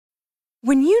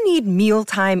When you need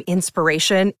mealtime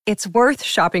inspiration, it's worth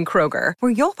shopping Kroger,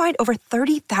 where you'll find over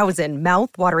 30,000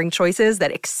 mouth-watering choices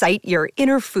that excite your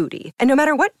inner foodie. And no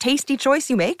matter what tasty choice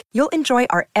you make, you'll enjoy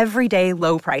our everyday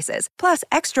low prices, plus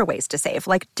extra ways to save,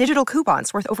 like digital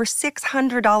coupons worth over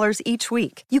 $600 each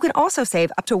week. You can also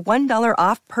save up to $1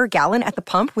 off per gallon at the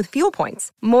pump with fuel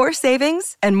points. More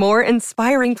savings and more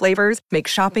inspiring flavors make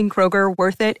shopping Kroger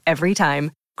worth it every time.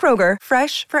 Kroger,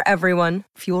 fresh for everyone.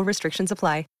 Fuel restrictions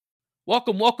apply.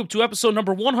 Welcome to episode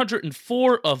number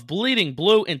 104 of Bleeding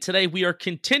Blue, and today we are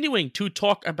continuing to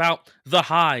talk about the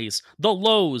highs, the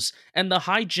lows, and the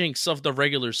hijinks of the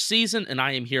regular season, and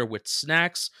I am here with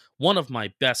Snacks, one of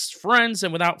my best friends,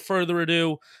 and without further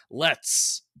ado,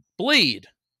 let's bleed.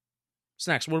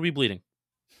 Snacks, what are we bleeding?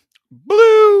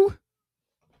 Blue!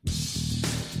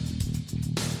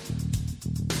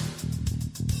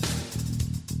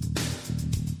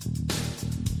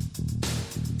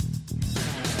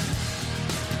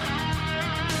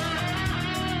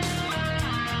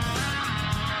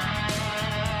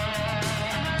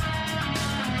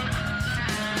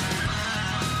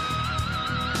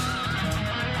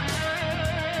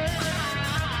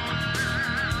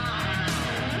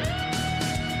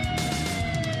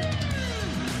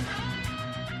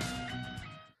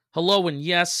 Hello and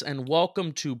yes, and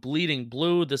welcome to Bleeding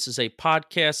Blue. This is a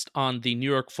podcast on the New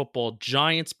York Football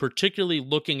Giants, particularly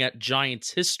looking at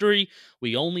Giants history.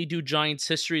 We only do Giants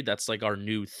history. That's like our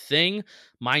new thing.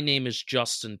 My name is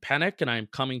Justin Pennick, and I'm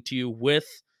coming to you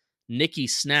with Nikki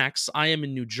Snacks. I am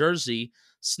in New Jersey.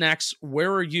 Snacks,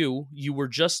 where are you? You were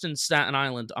just in Staten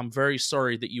Island. I'm very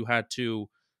sorry that you had to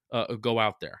go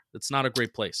out there. It's not a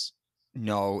great place.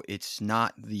 No, it's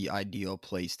not the ideal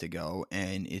place to go,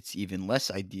 and it's even less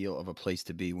ideal of a place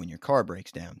to be when your car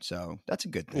breaks down. So that's a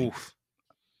good thing. Oof.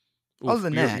 Other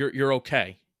than that, you're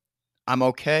okay. I'm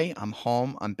okay. I'm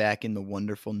home. I'm back in the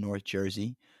wonderful North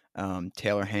Jersey.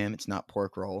 Taylor ham. It's not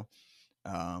pork roll.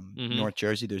 North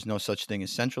Jersey. There's no such thing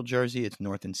as Central Jersey. It's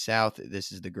North and South.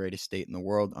 This is the greatest state in the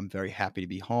world. I'm very happy to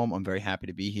be home. I'm very happy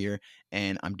to be here,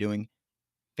 and I'm doing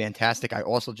fantastic. I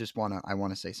also just want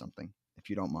to say something, if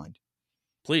you don't mind.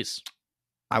 Please.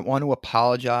 I want to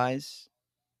apologize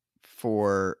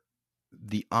for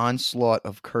the onslaught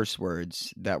of curse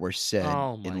words that were said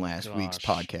in last week's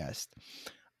podcast.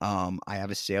 I have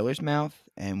a sailor's mouth,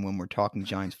 and when we're talking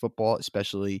Giants football,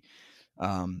 especially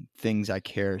things I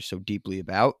care so deeply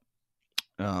about,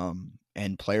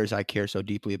 and players I care so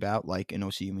deeply about, like an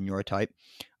Osi Umenyiora type,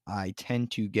 I tend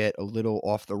to get a little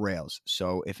off the rails.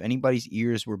 So if anybody's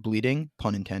ears were bleeding,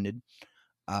 pun intended,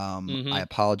 I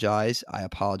apologize,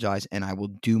 and I will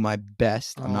do my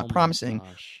best. I'm not promising,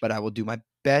 but I will do my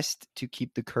best to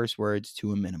keep the curse words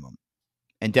to a minimum.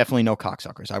 And definitely no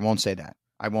cocksuckers. I won't say that.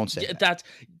 that.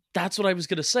 That's what I was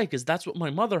going to say, because that's what my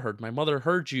mother heard. My mother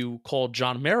heard you call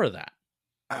John Mara that.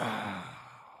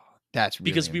 That's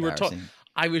really because we were talking.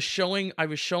 I was showing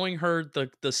her the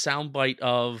soundbite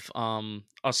of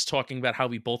us talking about how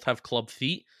we both have club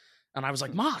feet. And I was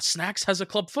like, Ma, Snacks has a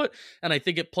club foot. And I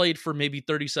think it played for maybe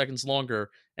 30 seconds longer.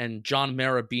 And John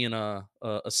Mara, being a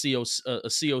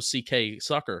COCK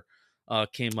sucker,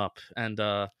 came up. And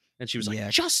she was like,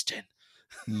 Justin.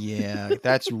 Yeah,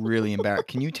 that's really embarrassing.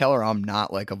 Can you tell her I'm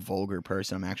not like a vulgar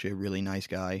person? I'm actually a really nice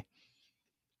guy.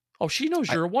 Oh, she knows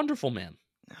you're a wonderful man.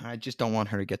 I just don't want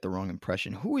her to get the wrong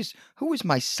impression. Who is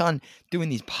my son doing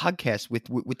these podcasts with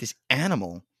this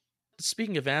animal?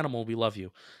 Speaking of animal, we love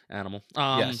you, Animal.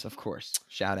 Yes, of course.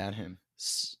 Shout out him.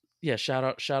 Yeah, shout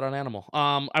out Animal.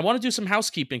 I want to do some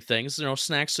housekeeping things,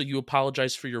 Snacks, so you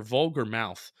apologize for your vulgar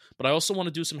mouth. But I also want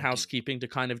to do some housekeeping to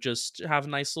kind of just have a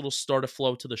nice little start of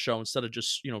flow to the show instead of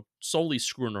just, solely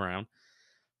screwing around.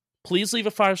 Please leave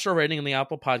a 5-star rating in the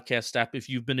Apple Podcast app if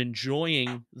you've been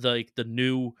enjoying the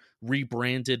new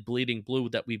rebranded Bleeding Blue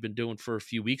that we've been doing for a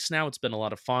few weeks now. It's been a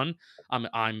lot of fun.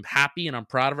 I'm happy and I'm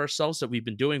proud of ourselves that we've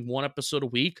been doing one episode a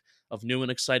week of new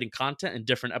and exciting content in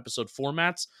different episode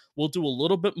formats. We'll do a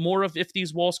little bit more of If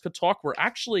These Walls Could Talk. We're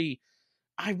actually,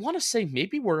 I want to say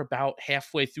maybe we're about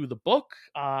halfway through the book.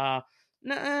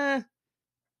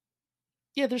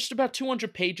 Yeah, there's about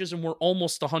 200 pages and we're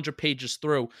almost 100 pages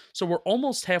through. So we're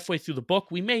almost halfway through the book.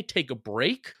 We may take a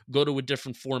break, go to a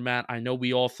different format. I know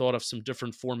we all thought of some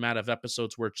different format of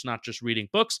episodes where it's not just reading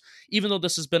books, even though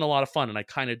this has been a lot of fun and I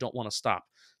kind of don't want to stop.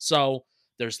 So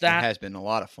there's that. It has been a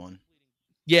lot of fun.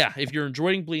 Yeah, if you're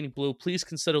enjoying Bleeding Blue, please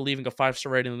consider leaving a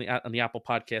 5-star rating on the Apple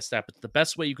Podcast app. It's the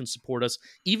best way you can support us.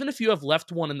 Even if you have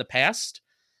left one in the past,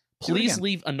 please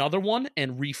leave another one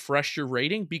and refresh your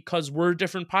rating because we're a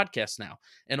different podcast now.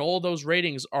 And all those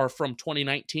ratings are from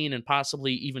 2019 and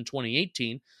possibly even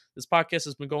 2018. This podcast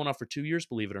has been going on for 2 years,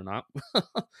 believe it or not,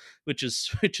 which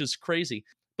is crazy.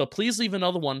 But please leave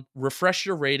another one, refresh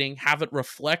your rating, have it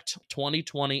reflect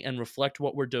 2020 and reflect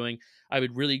what we're doing. I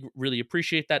would really, really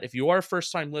appreciate that. If you are a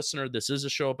first-time listener, this is a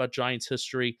show about Giants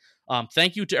history.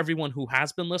 Thank you to everyone who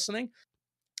has been listening.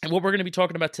 And what we're going to be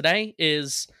talking about today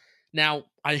is, now,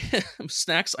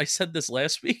 Snacks, I said this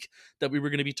last week, that we were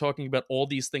going to be talking about all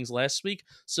these things last week.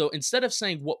 So instead of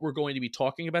saying what we're going to be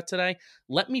talking about today,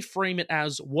 let me frame it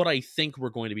as what I think we're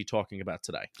going to be talking about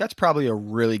today. That's probably a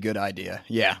really good idea.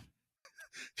 Yeah.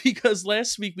 Because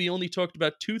last week we only talked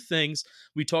about two things.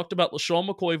 We talked about LeSean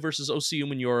McCoy versus Osi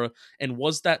Umenyiora, and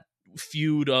was that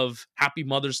feud of Happy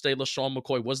Mother's Day, LeSean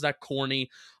McCoy, was that corny?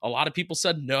 A lot of people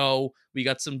said no. We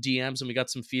got some DMs and we got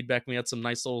some feedback. We had some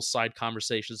nice little side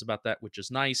conversations about that, which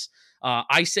is nice.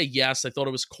 I say yes. I thought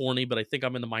it was corny, but I think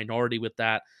I'm in the minority with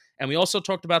that. And we also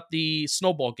talked about the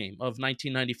snowball game of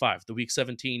 1995, the Week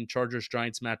 17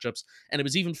 Chargers-Giants matchups. And it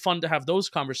was even fun to have those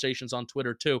conversations on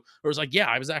Twitter, too. Where it was like, yeah,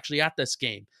 I was actually at this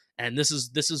game. And this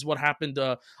is what happened.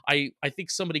 I think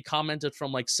somebody commented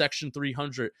from like Section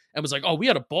 300 and was like, oh, we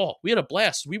had a ball. We had a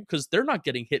blast. Because they're not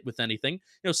getting hit with anything.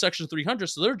 Section 300,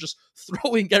 so they're just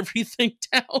throwing everything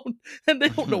down. And they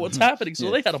don't know what's happening.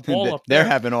 So they had a ball up there.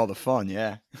 They're having all the fun,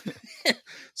 yeah.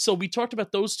 So we talked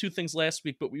about those two things last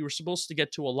week, but we were supposed to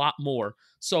get to a lot more.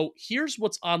 So here's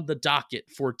what's on the docket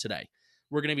for today.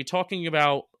 We're going to be talking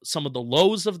about some of the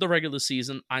lows of the regular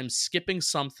season. I'm skipping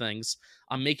some things.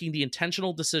 I'm making the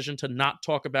intentional decision to not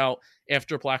talk about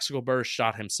after Plaxico Burress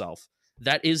shot himself.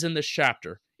 That is in this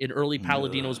chapter, in early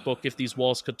Palladino's book, If These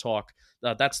Walls Could Talk.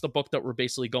 That's the book that we're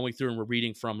basically going through and we're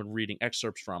reading from and reading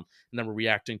excerpts from, and then we're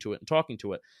reacting to it and talking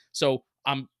to it. So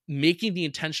I'm making the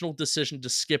intentional decision to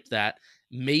skip that.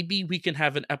 Maybe we can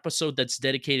have an episode that's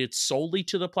dedicated solely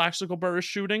to the Plaxico Burress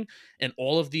shooting and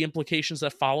all of the implications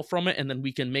that follow from it, and then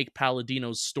we can make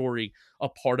Palladino's story a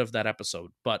part of that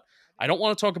episode. But I don't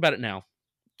want to talk about it now.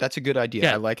 That's a good idea.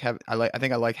 Yeah. I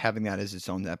think I like having that as its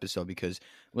own episode because,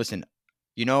 listen,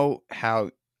 you know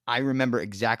how I remember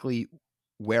exactly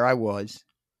where I was,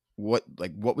 what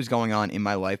was going on in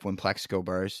my life when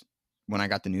I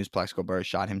got the news Plaxico Burress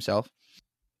shot himself.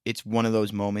 It's one of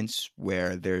those moments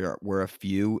where there were a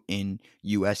few in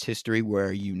U.S. history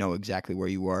where you know exactly where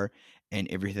you were and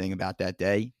everything about that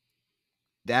day.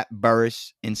 That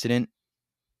Burress incident,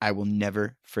 I will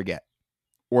never forget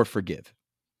or forgive.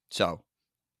 So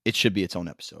it should be its own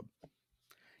episode.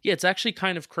 Yeah, it's actually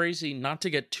kind of crazy, not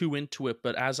to get too into it,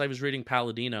 but as I was reading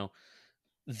Palladino,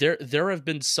 there have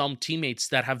been some teammates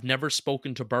that have never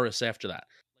spoken to Burress after that.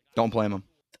 Don't blame them.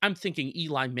 I'm thinking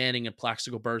Eli Manning and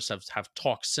Plaxico Burress have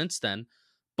talked since then,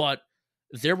 but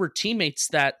there were teammates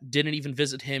that didn't even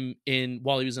visit him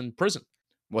while he was in prison.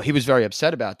 Well, he was very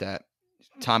upset about that.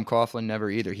 Tom Coughlin never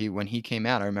either. When he came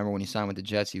out, I remember when he signed with the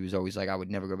Jets, he was always like, I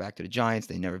would never go back to the Giants.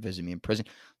 They never visit me in prison.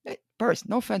 Hey, Burress,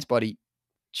 no offense, buddy.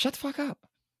 Shut the fuck up.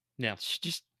 Yeah.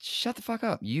 Just shut the fuck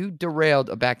up. You derailed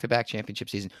a back-to-back championship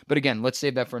season. But again, let's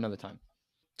save that for another time.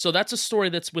 So that's a story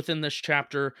that's within this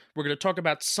chapter. We're going to talk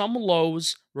about some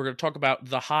lows. We're going to talk about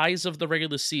the highs of the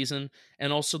regular season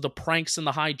and also the pranks and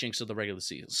the hijinks of the regular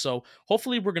season. So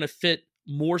hopefully we're going to fit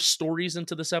more stories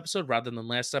into this episode rather than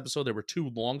last episode. There were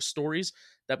 2 long stories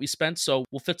that we spent, so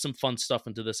we'll fit some fun stuff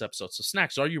into this episode. So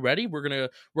Snacks, are you ready? We're going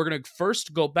to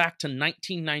first go back to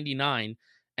 1999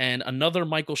 and another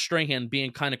Michael Strahan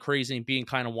being kind of crazy and being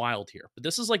kind of wild here. But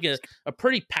this is like a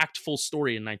pretty packed full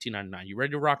story in 1999. You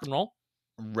ready to rock and roll?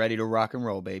 Ready to rock and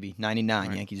roll, baby. 99,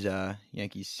 right.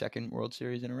 Yankees second World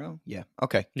Series in a row? Yeah.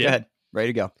 Okay, Go ahead. Ready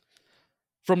to go.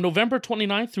 From November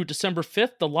 29th through December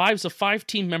 5th, the lives of 5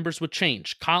 team members would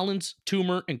change. Collins,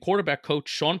 Toomer, and quarterback coach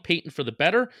Sean Payton for the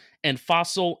better, and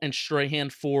Fassel and Strahan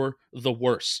for the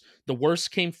worse. The worse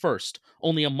came first.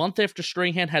 Only a month after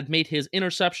Strahan had made his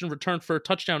interception return for a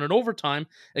touchdown in overtime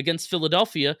against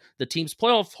Philadelphia, the team's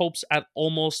playoff hopes had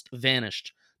almost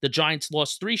vanished. The Giants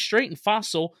lost 3 straight, and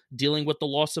Fassel, dealing with the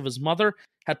loss of his mother,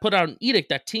 had put out an edict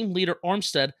that team leader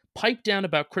Armstead piped down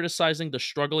about criticizing the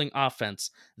struggling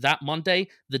offense. That Monday,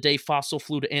 the day Fassel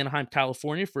flew to Anaheim,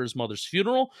 California for his mother's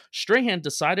funeral, Strahan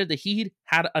decided that he'd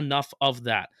had enough of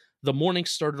that. The morning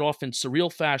started off in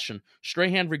surreal fashion.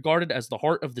 Strahan, regarded as the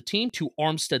heart of the team, to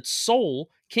Armstead's soul,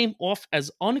 came off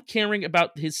as uncaring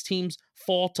about his team's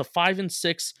fall to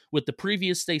 5-6 with the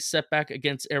previous day's setback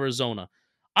against Arizona.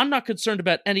 I'm not concerned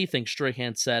about anything,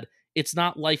 Strahan said. It's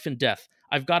not life and death.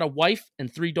 I've got a wife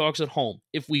and 3 dogs at home.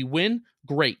 If we win,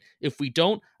 great. If we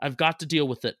don't, I've got to deal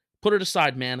with it. Put it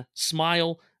aside, man.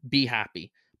 Smile. Be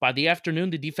happy. By the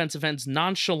afternoon, the defensive end's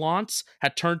nonchalance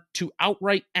had turned to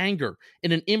outright anger.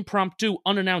 In an impromptu,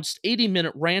 unannounced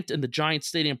 80-minute rant in the Giants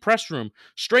Stadium press room,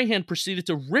 Strahan proceeded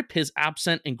to rip his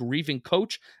absent and grieving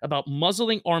coach about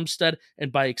muzzling Armstead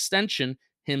and, by extension,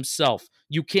 himself.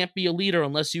 You can't be a leader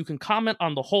unless you can comment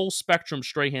on the whole spectrum,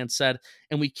 Strahan said,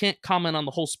 and we can't comment on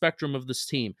the whole spectrum of this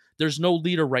team. There's no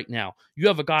leader right now. You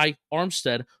have a guy,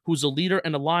 Armstead, who's a leader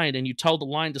and a lion, and you tell the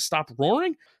lion to stop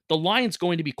roaring? The lion's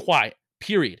going to be quiet,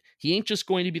 period. He ain't just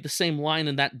going to be the same lion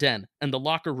in that den, and the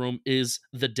locker room is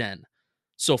the den.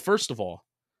 So first of all,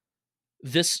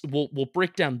 we'll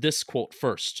break down this quote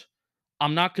first.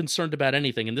 I'm not concerned about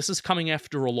anything, and this is coming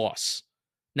after a loss.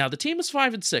 Now, the team is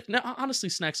 5-6. Now, honestly,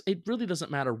 Snacks, it really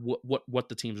doesn't matter what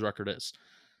the team's record is.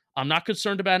 I'm not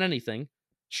concerned about anything,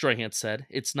 Strahan said.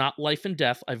 It's not life and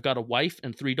death. I've got a wife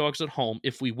and 3 dogs at home.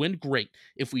 If we win, great.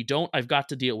 If we don't, I've got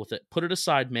to deal with it. Put it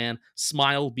aside, man.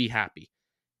 Smile, be happy.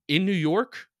 In New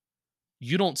York,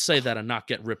 you don't say that and not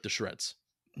get ripped to shreds.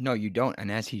 No, you don't,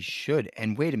 and as he should.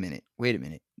 And wait a minute.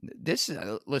 This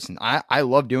listen, I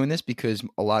love doing this because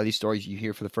a lot of these stories you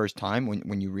hear for the first time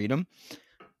when you read them.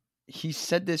 He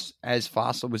said this as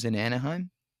Fassel was in Anaheim?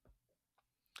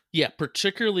 Yeah,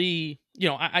 particularly,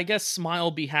 I guess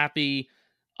smile, be happy.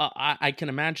 I can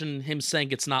imagine him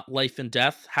saying it's not life and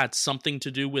death had something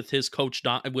to do with his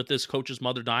coach's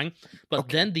mother dying. But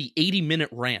then the 80-minute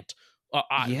rant.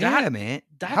 Man.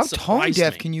 How tone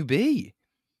deaf can you be?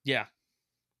 Yeah.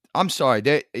 I'm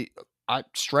sorry.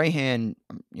 Strahan,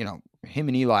 him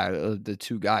and Eli are the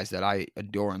 2 guys that I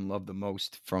adore and love the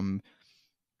most from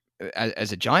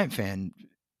as a Giant fan,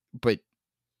 but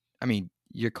I mean,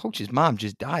 your coach's mom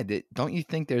just died. Don't you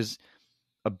think there's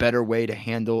a better way to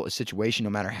handle a situation no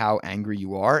matter how angry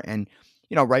you are? And,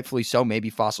 rightfully so,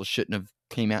 maybe Fassel shouldn't have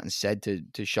came out and said to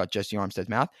shut Jesse Armstead's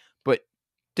mouth. But,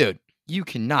 dude, you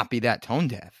cannot be that tone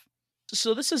deaf.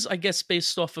 So this is, I guess,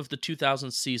 based off of the 2000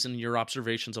 season, your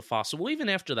observations of Fassel. Well, even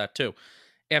after that, too.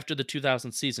 After the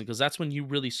 2000 season, because that's when you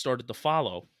really started to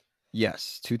follow.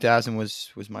 Yes, 2000 was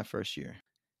my first year.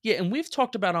 Yeah, and we've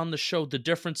talked about on the show the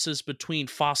differences between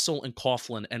Fassel and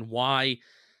Coughlin and why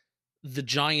the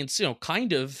Giants,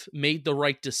 kind of made the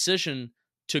right decision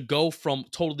to go from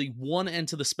totally one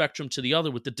end of the spectrum to the other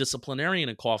with the disciplinarian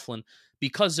in Coughlin,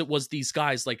 because it was these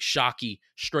guys like Shockey,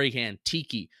 Strahan,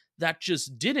 Tiki that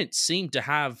just didn't seem to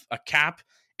have a cap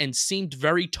and seemed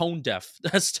very tone deaf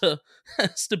as to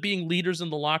being leaders in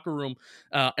the locker room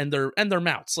and their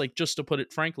mouths, like, just to put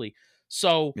it frankly.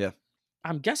 So yeah.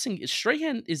 I'm guessing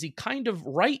Strahan, is he kind of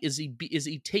right? Is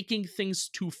he taking things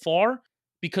too far?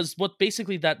 Because what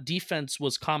basically that defense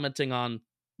was commenting on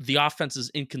the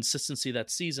offense's inconsistency that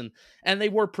season, and they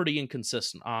were pretty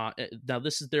inconsistent. Now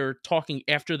they're talking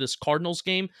after this Cardinals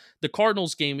game. The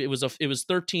Cardinals game, it was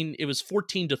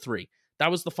 14-3.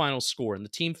 That was the final score, and the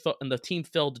team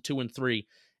fell to 2-3.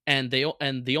 And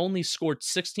they only scored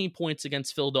 16 points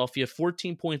against Philadelphia,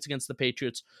 14 points against the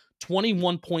Patriots,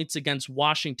 21 points against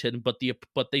Washington, but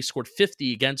they scored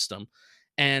 50 against them.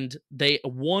 And they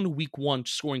won week 1,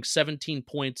 scoring 17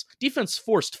 points. Defense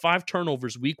forced 5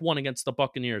 turnovers week 1 against the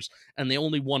Buccaneers, and they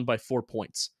only won by 4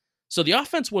 points. So the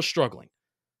offense was struggling.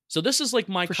 So this is like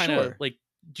my kind of like,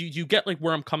 do you get like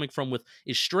where I'm coming from with,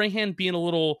 is Strahan being a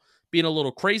little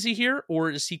crazy here, or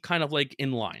is he kind of like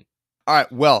in line? All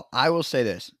right, well, I will say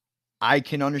this. I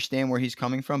can understand where he's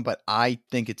coming from, but I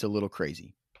think it's a little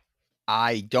crazy.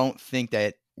 I don't think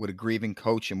that with a grieving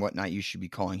coach and whatnot, you should be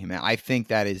calling him out. I think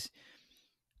that is,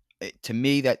 to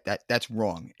me, that's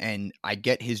wrong. And I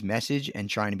get his message and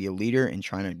trying to be a leader and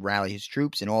trying to rally his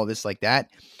troops and all this like that,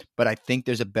 but I think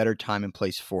there's a better time and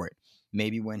place for it.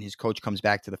 Maybe when his coach comes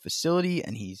back to the facility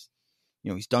and he's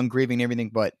done grieving and everything,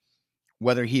 but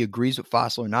whether he agrees with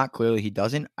Fassel or not, clearly he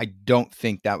doesn't. I don't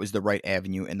think that was the right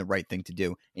avenue and the right thing to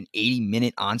do. An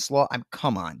 80-minute onslaught?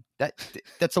 Come on.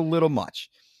 That's a little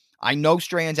much. I know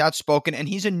Strahan's outspoken, and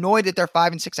he's annoyed that they're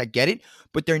 5-6. I get it,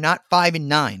 but they're not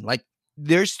 5-9. Like,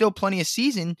 there's still plenty of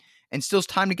season and still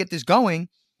time to get this going.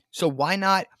 So why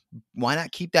not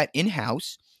keep that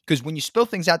in-house? Because when you spill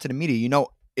things out to the media,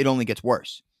 it only gets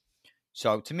worse.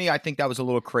 So to me, I think that was a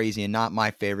little crazy and not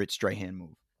my favorite Strahan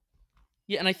move.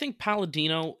 Yeah, and I think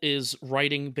Palladino is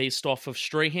writing based off of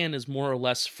Strahan is more or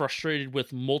less frustrated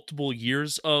with multiple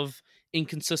years of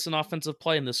inconsistent offensive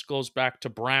play, and this goes back to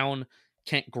Brown,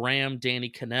 Kent Graham, Danny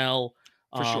Cannell,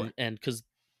 for sure. And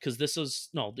because this is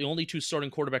the only 2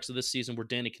 starting quarterbacks of this season were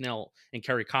Danny Cannell and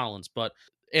Kerry Collins, but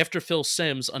after Phil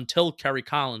Simms, until Kerry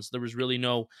Collins, there was really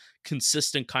no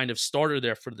consistent kind of starter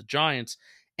there for the Giants.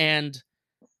 And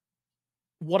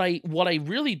what I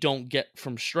really don't get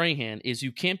from Strahan is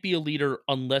you can't be a leader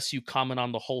unless you comment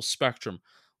on the whole spectrum.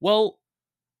 Well,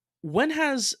 when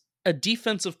has a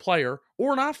defensive player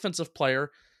or an offensive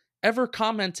player ever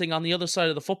commenting on the other side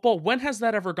of the football? When has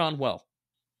that ever gone well?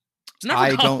 It's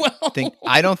never gone well.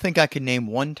 I don't think I could name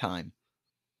one time.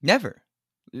 Never.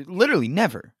 Literally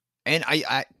never. And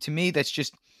I to me, that's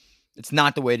just, it's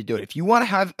not the way to do it. If you want to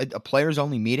have a players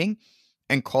only meeting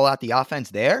and call out the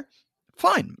offense there,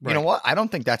 fine. Right. You know what? I don't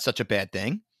think that's such a bad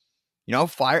thing. You know,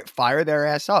 fire their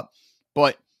ass up.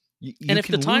 But if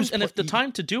the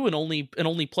time to do an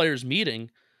only players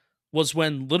meeting was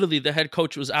when literally the head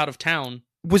coach was out of town,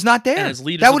 was not there, as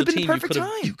leaders that would have been the perfect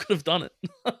time. You could have done it.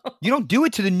 You don't do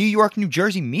it to the New York, New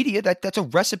Jersey media. That's a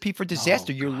recipe for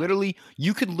disaster.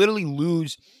 You could literally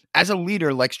lose as a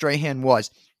leader like Strahan was.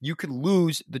 You could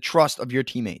lose the trust of your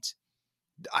teammates.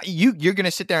 You're going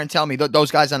to sit there and tell me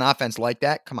those guys on offense like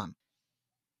that? Come on.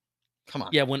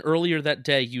 Yeah, when earlier that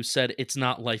day you said it's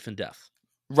not life and death.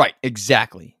 Right,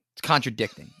 exactly. It's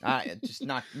contradicting. Just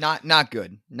not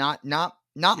good. Not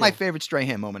my favorite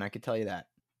Strahan moment, I can tell you that.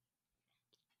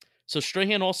 So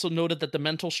Strahan also noted that the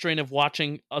mental strain of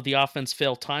watching the offense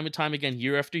fail time and time again,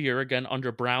 year after year, again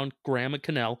under Brown, Graham, and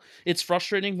Cannell. It's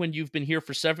frustrating when you've been here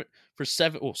for seven.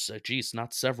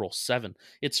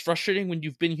 It's frustrating when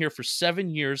you've been here for 7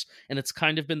 years, and it's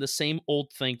kind of been the same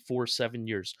old thing for 7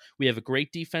 years. We have a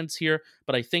great defense here,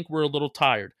 but I think we're a little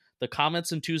tired. The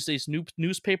comments in Tuesday's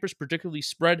newspapers particularly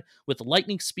spread with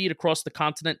lightning speed across the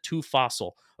continent to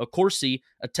Fassel. Accorsi,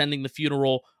 attending the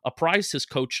funeral, apprised his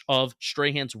coach of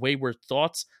Strahan's wayward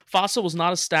thoughts. Fassel was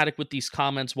not ecstatic with these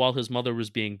comments while his mother was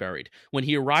being buried. When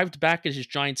he arrived back at his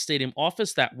Giants Stadium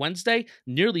office that Wednesday,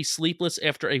 nearly sleepless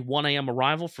after a 1 a.m.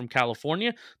 arrival from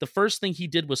California, the first thing he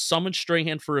did was summon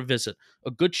Strahan for a visit. A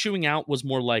good chewing out was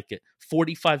more like it,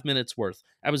 45 minutes worth.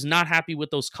 I was not happy with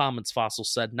those comments, Fassel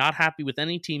said, not happy with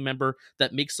any team member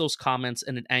that makes those comments,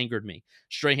 and it angered me.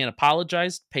 Strahan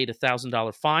apologized, paid a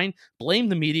 $1,000 fine,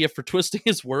 blamed the media for twisting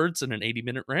his words in an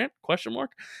 80-minute rant,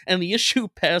 and the issue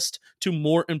passed to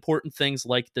more important things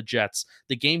like the Jets.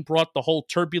 The game brought the whole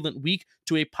turbulent week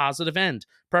to a positive end.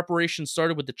 Preparation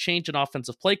started with the change in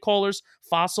offensive play callers.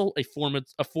 Fassel,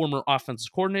 a former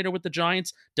offensive coordinator with the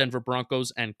Giants, Denver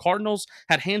Broncos, and Cardinals,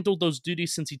 had handled those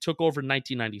duties since he took over in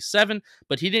 1997,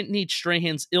 but he didn't need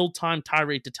Strahan's ill-timed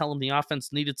tirade to tell him the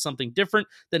offense needed something different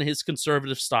than his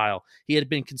conservative style. He had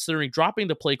been considering dropping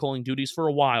the play-calling duties for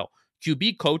a while.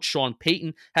 QB coach Sean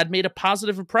Payton had made a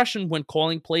positive impression when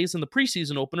calling plays in the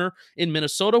preseason opener in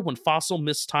Minnesota when Fassel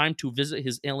missed time to visit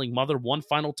his ailing mother one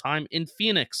final time in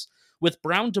Phoenix. With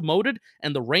Brown demoted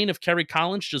and the reign of Kerry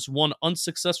Collins just one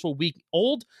unsuccessful week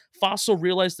old, Fassel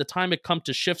realized the time had come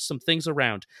to shift some things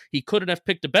around. He couldn't have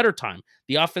picked a better time.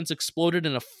 The offense exploded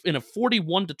in a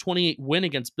 41-28 win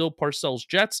against Bill Parcells'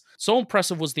 Jets. So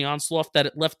impressive was the onslaught that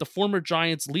it left the former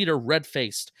Giants leader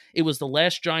red-faced. It was the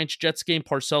last Giants-Jets game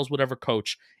Parcells would ever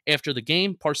coach. After the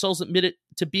game, Parcells admitted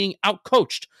to being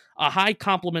outcoached, a high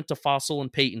compliment to Fassel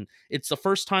and Payton. It's the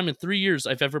first time in 3 years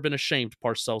I've ever been ashamed,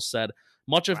 Parcells said.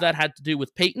 Much of that had to do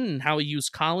with Payton and how he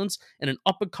used Collins and an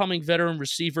up-and-coming veteran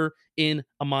receiver in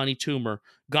Amani Toomer.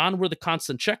 Gone were the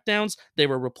constant checkdowns. They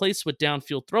were replaced with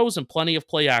downfield throws and plenty of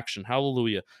play action.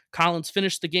 Hallelujah. Collins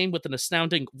finished the game with an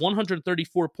astounding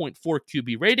 134.4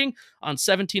 QB rating on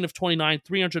 17 of 29,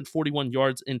 341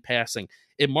 yards in passing.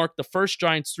 It marked the first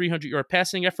Giants 300-yard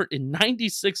passing effort in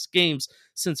 96 games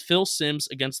since Phil Simms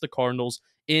against the Cardinals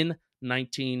in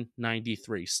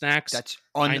 1993. Snacks, that's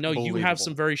I know you have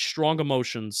some very strong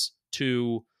emotions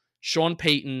to Sean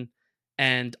Payton,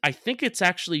 and I think it's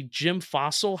actually Jim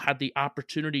Fassel had the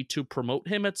opportunity to promote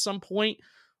him at some point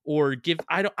or give.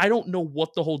 I don't know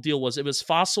what the whole deal was. It was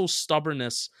Fassel's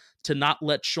stubbornness to not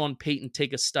let Sean Payton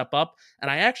take a step up, and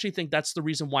I actually think that's the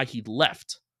reason why he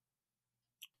left.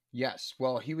 Yes,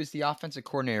 well, he was the offensive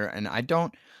coordinator, and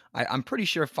I'm pretty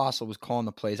sure Fassel was calling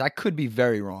the plays. I could be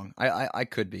very wrong. I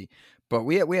could be, but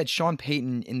we had Sean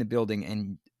Payton in the building,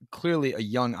 and clearly a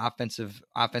young offensive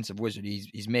wizard.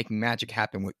 He's making magic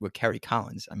happen with Kerry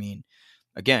Collins. I mean,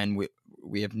 again,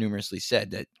 we have numerously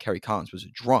said that Kerry Collins was a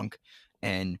drunk,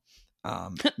 and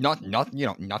nothing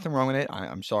wrong with it.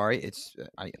 I'm sorry. It's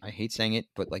I hate saying it,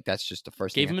 but like that's just the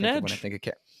first thing I think of when I think of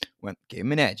Kerry. Gave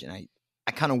him an edge, and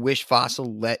I kind of wish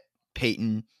Fassel let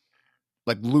Payton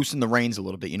like loosen the reins a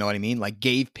little bit. You know what I mean? Like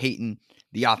gave Payton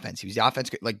the offense. He was the offense,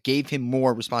 like gave him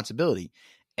more responsibility.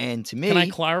 And to me, can I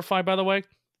clarify, by the way?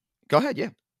 Go ahead. Yeah.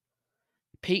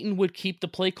 Payton would keep the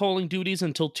play calling duties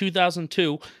until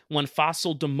 2002 when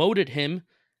Fassel demoted him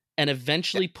and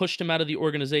eventually pushed him out of the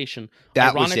organization.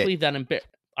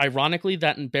 Ironically,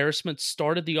 that embarrassment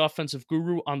started the offensive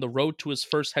guru on the road to his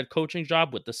first head coaching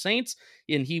job with the Saints,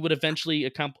 and he would eventually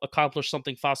accomplish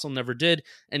something Fassel never did,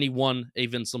 and he won a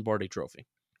Vince Lombardi trophy.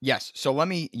 Yes. So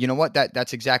you know what?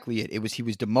 That's exactly it. He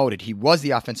was demoted. He was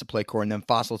the offensive play core, and then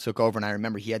Fassel took over. And I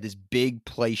remember he had this big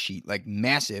play sheet, like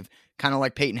massive, kind of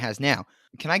like Peyton has now.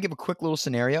 Can I give a quick little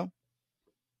scenario?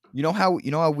 You know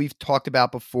how we've talked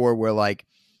about before, where like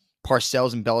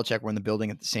Parcells and Belichick were in the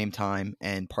building at the same time,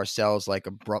 and Parcells like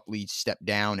abruptly stepped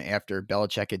down after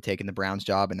Belichick had taken the Browns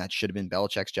job, and that should have been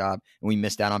Belichick's job, and we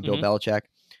missed out on Bill Belichick.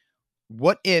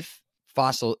 What if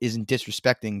Fassel isn't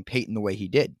disrespecting Peyton the way he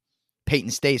did? Peyton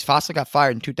stays. Fassel got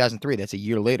fired in 2003. That's a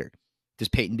year later. Does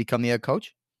Peyton become the head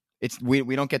coach?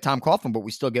 We don't get Tom Coughlin, but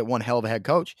we still get one hell of a head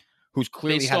coach who's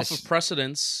clearly based off of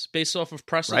precedence.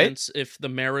 Right? If the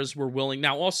Maras were willing.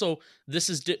 Now, also,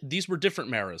 these were different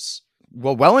Maras.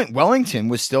 Well, Wellington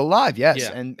was still alive, yes,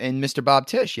 yeah. and Mr. Bob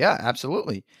Tisch, yeah,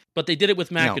 absolutely. But they did it with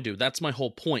McAdoo. That's my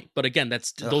whole point. But again,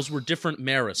 those were different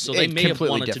Maras, so they may have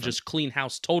wanted to just clean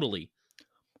house totally.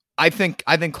 I think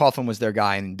Coughlin was their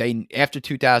guy, and they after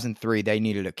 2003 they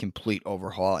needed a complete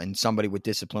overhaul and somebody with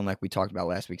discipline, like we talked about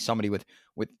last week. Somebody with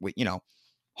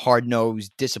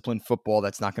hard-nosed, disciplined football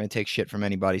that's not going to take shit from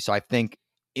anybody. So I think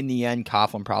in the end,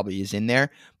 Coughlin probably is in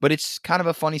there. But it's kind of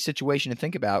a funny situation to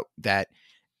think about that.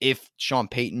 If Sean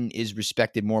Payton is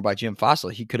respected more by Jim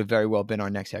Fassel, he could have very well been our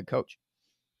next head coach.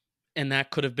 And that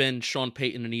could have been Sean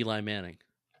Payton and Eli Manning.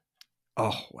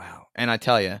 Oh, wow. And I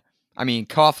tell you, I mean,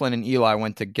 Coughlin and Eli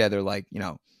went together like,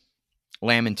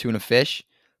 lamb and tuna fish.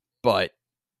 But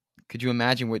could you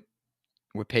imagine what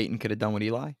Payton could have done with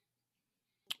Eli?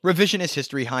 Revisionist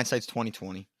history, hindsight's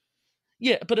 20/20.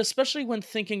 Yeah, but especially when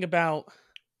thinking about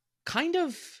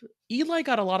Eli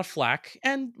got a lot of flack,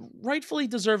 and rightfully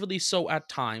deservedly so at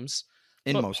times.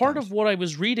 Part of what I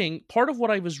was reading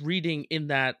in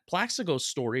that Plaxico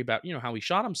story about, how he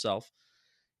shot himself,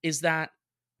 is that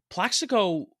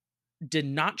Plaxico did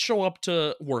not show up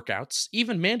to workouts,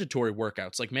 even mandatory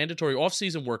workouts, like mandatory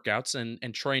off-season workouts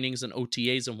and trainings and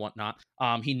OTAs and whatnot.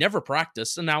 He never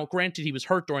practiced. And now, granted, he was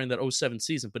hurt during that 2007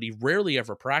 season, but he rarely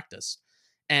ever practiced.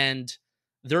 And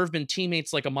there have been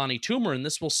teammates like Amani Toomer, and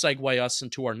this will segue us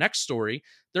into our next story.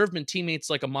 There have been teammates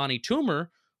like Amani Toomer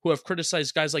who have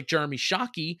criticized guys like Jeremy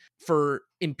Shockey for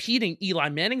impeding Eli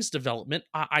Manning's development.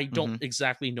 I don't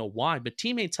exactly know why, but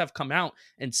teammates have come out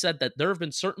and said that there have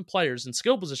been certain players and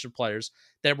skill position players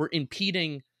that were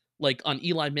impeding on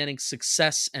Eli Manning's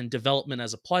success and development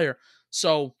as a player.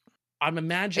 So I'm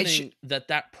imagining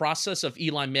that process of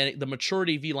Eli Manning, the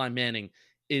maturity of Eli Manning,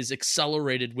 is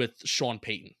accelerated with Sean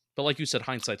Payton. But like you said,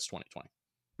 hindsight's 20/20.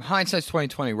 Hindsight's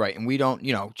 20/20, right? And we don't,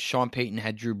 Sean Payton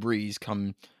had Drew Brees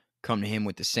come to him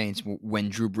with the Saints when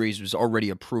Drew Brees was already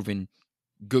a proven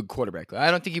good quarterback. I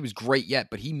don't think he was great yet,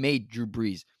 but he made Drew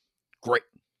Brees great.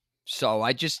 So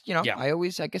I just,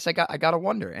 I guess I got to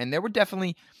wonder. And there were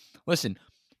definitely, listen,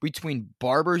 between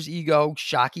Barber's ego,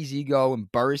 Shockey's ego,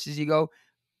 and Burris's ego,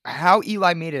 how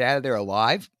Eli made it out of there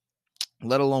alive,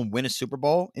 let alone win a Super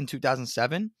Bowl in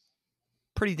 2007.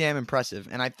 Pretty damn impressive.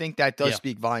 And I think that does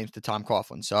speak volumes to Tom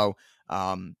Coughlin. So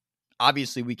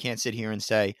obviously we can't sit here and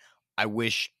say, I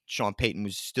wish Sean Payton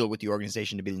was still with the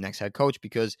organization to be the next head coach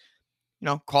because,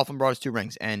 Coughlin brought us 2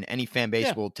 rings and any fan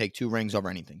base will take 2 rings over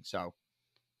anything. So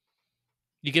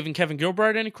you giving Kevin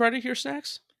Gilbride any credit here,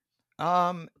 Snacks?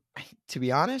 To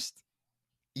be honest,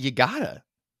 you gotta.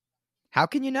 How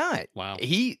can you not? Wow.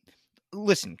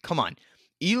 Listen, come on.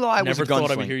 Eli was a gunslinger. Never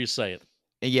thought I would hear you say it.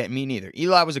 Yeah, me neither.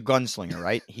 Eli was a gunslinger,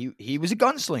 right? He was a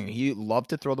gunslinger. He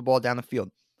loved to throw the ball down the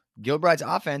field. Gilbride's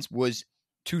offense was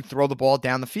to throw the ball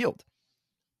down the field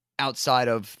outside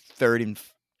of 3rd and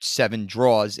 7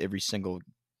 draws every single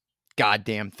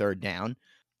goddamn third down.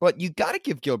 But you got to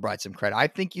give Gilbride some credit. I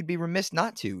think you'd be remiss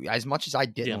not to. As much as I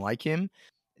didn't like him,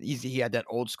 he had that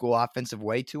old school offensive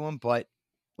way to him. But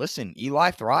listen,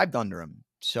 Eli thrived under him.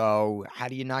 So how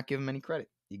do you not give him any credit?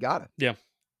 You got to. Yeah.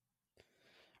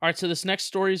 All right, so this next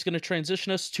story is going to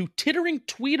transition us to tittering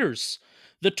tweeters.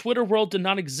 The Twitter world did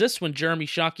not exist when Jeremy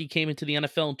Shockey came into the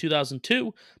NFL in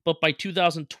 2002, but by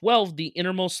 2012, the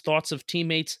innermost thoughts of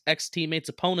teammates, ex-teammates,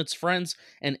 opponents, friends,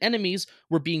 and enemies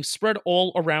were being spread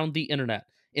all around the internet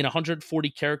in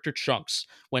 140-character chunks.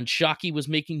 When Shockey was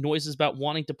making noises about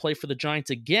wanting to play for the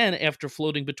Giants again after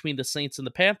floating between the Saints and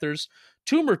the Panthers,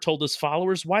 Toomer told his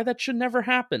followers why that should never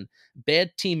happen.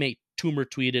 Bad teammate, Toomer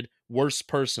tweeted, worst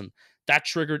person. That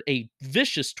triggered a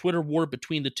vicious Twitter war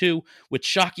between the two, with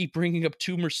Shockey bringing up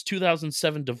Toomer's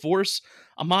 2007 divorce.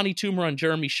 Amani Toomer on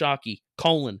Jeremy Shockey,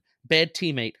 bad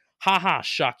teammate. Haha,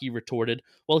 Shockey retorted.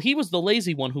 Well, he was the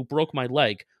lazy one who broke my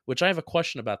leg, which I have a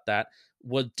question about that.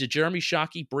 Did Jeremy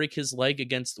Shockey break his leg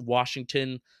against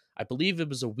Washington? I believe it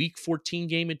was a Week 14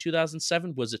 game in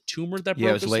 2007. Was it Toomer that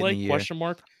broke his leg? Question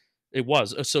mark. It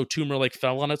was. So Toomer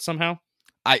fell on it somehow?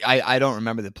 I don't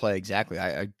remember the play exactly.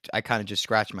 I kind of just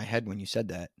scratched my head when you said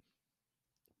that.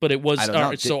 But it was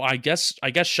so I guess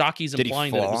Shockey's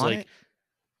implying that it was like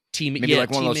teammate, maybe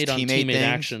like one of those teammate things?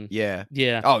 action. Yeah.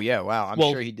 Yeah. Oh yeah. Wow. I'm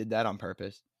sure he did that on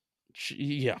purpose.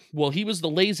 Yeah. Well, he was the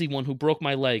lazy one who broke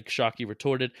my leg, Shockey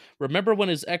retorted. Remember when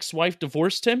his ex-wife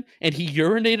divorced him and he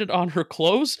urinated on her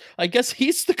clothes? I guess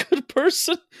he's the good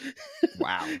person.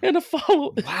 Wow. In a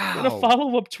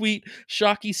follow-up tweet,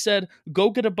 Shockey said, "Go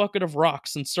get a bucket of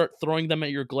rocks and start throwing them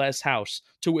at your glass house."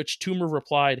 To which Toomer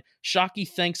replied, "Shockey,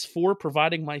 thanks for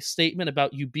providing my statement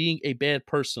about you being a bad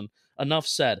person. Enough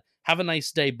said. Have a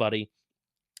nice day, buddy."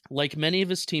 Like many of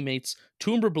his teammates,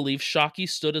 Toomer believes Shockey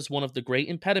stood as one of the great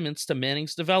impediments to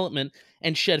Manning's development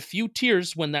and shed few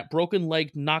tears when that broken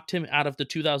leg knocked him out of the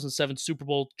 2007 Super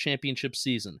Bowl championship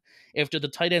season. After the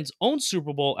tight end's own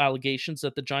Super Bowl allegations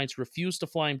that the Giants refused to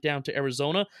fly him down to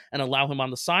Arizona and allow him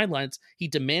on the sidelines, he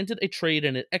demanded a trade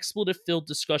in an expletive-filled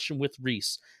discussion with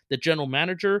Reese. The general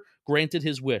manager granted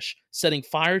his wish, setting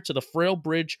fire to the frail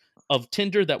bridge of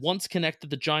tinder that once connected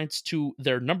the Giants to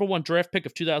their number one draft pick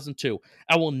of 2002.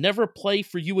 "I will never play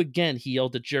for you again," he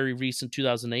yelled at Jerry Reese in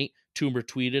 2008. Toomer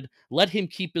tweeted, "Let him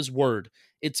keep his word.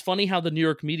 It's funny how the New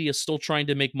York media is still trying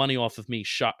to make money off of me,"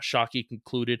 Shockey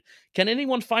concluded. "Can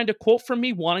anyone find a quote from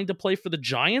me wanting to play for the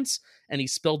Giants?" And he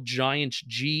spelled Giants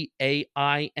Giants,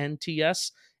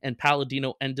 and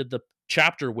Palladino ended the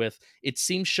chapter with, "It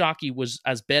seems Shockey was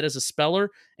as bad as a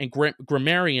speller and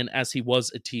grammarian as he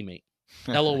was a teammate."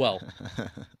 LOL.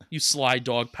 You sly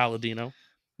dog, Palladino.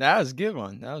 That was a good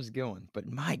one. But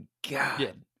my God.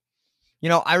 Yeah. You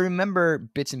know, I remember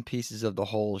bits and pieces of the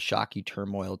whole Shockey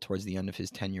turmoil towards the end of his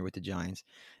tenure with the Giants.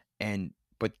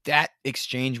 But that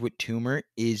exchange with Toomer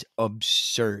is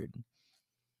absurd.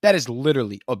 That is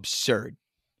literally absurd.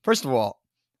 First of all,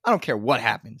 I don't care what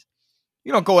happens.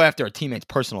 You don't go after a teammate's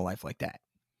personal life like that.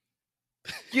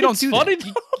 You don't do funny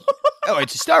that.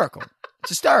 It's hysterical. It's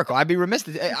hysterical. I'd be remiss.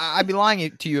 I'd be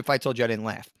lying to you if I told you I didn't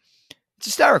laugh. It's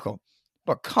hysterical.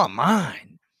 But come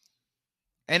on.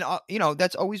 And,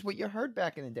 that's always what you heard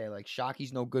back in the day. Like,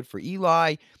 Shockey's no good for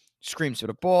Eli. Screams for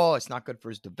the ball. It's not good for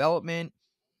his development.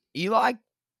 Eli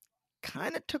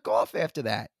kind of took off after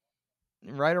that.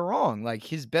 Right or wrong. Like,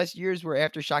 his best years were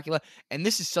after Shockey left. And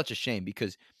this is such a shame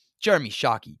because Jeremy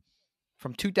Shockey,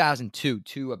 from 2002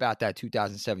 to about that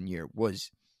 2007 year,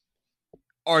 was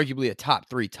arguably a top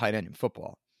 3 tight end in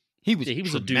football. He was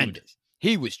a dude.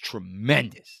 He was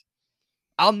tremendous.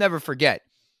 I'll never forget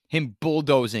him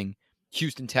bulldozing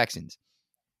Houston Texans,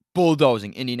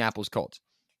 bulldozing Indianapolis Colts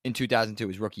in 2002,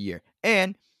 his rookie year.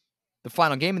 And the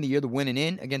final game of the year, the winning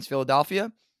in against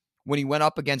Philadelphia, when he went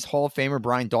up against Hall of Famer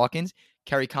Brian Dawkins,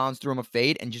 Kerry Collins threw him a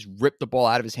fade and just ripped the ball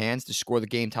out of his hands to score the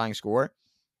game-tying score.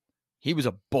 He was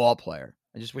a ball player.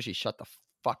 I just wish he shut the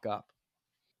fuck up.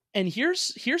 And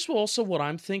here's also what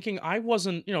I'm thinking. I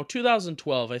wasn't,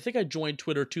 2012. I think I joined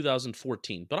Twitter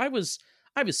 2014, but I was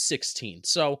 16.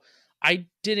 So I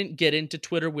didn't get into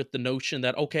Twitter with the notion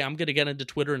that, okay, I'm going to get into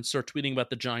Twitter and start tweeting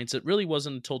about the Giants. It really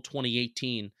wasn't until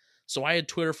 2018. So I had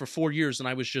Twitter for 4 years and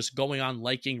I was just going on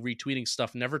liking, retweeting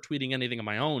stuff, never tweeting anything of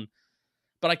my own.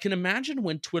 But I can imagine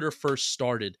when Twitter first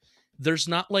started, there's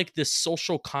not like this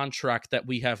social contract that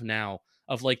we have now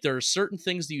of like, there are certain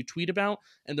things that you tweet about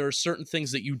and there are certain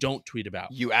things that you don't tweet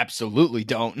about. You absolutely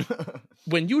don't.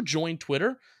 When you join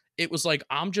Twitter, it was like,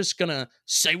 I'm just going to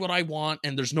say what I want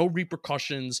and there's no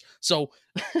repercussions. So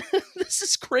this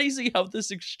is crazy how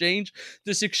this exchange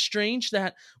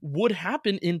that would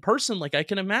happen in person. Like I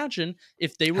can imagine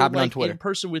if they were like in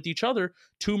person with each other,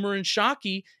 Toomer and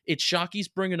Shockey, it's Shockey's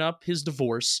bringing up his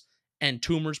divorce and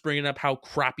Toomer's bringing up how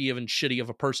crappy and shitty of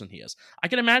a person he is. I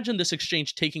can imagine this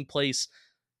exchange taking place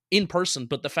in person,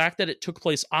 but the fact that it took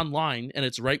place online and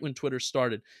it's right when Twitter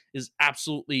started is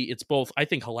absolutely, it's both, I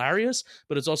think, hilarious,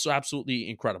 but it's also absolutely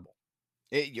incredible.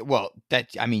 You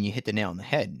hit the nail on the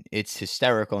head. It's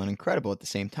hysterical and incredible at the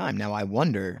same time. Now, I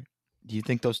wonder, do you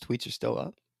think those tweets are still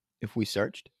up if we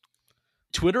searched?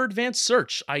 Twitter advanced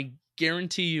search, I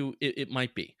guarantee you it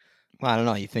might be. Well, I don't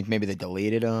know. You think maybe they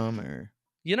deleted them or...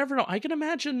 You never know. I can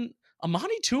imagine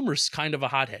Amani Toomer's kind of a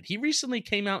hothead. He recently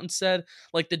came out and said,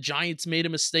 like, the Giants made a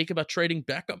mistake about trading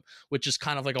Beckham, which is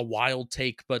kind of like a wild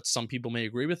take, but some people may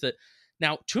agree with it.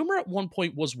 Now, Toomer at one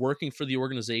point was working for the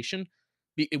organization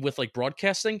with, like,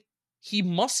 broadcasting. He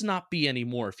must not be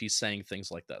anymore if he's saying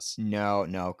things like this.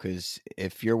 No, because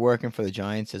if you're working for the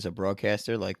Giants as a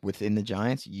broadcaster, like, within the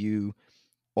Giants,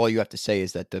 all you have to say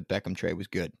is that the Beckham trade was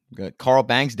good. Carl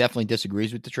Banks definitely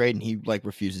disagrees with the trade, and he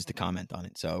refuses to comment on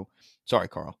it. So, sorry,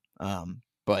 Carl.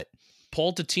 But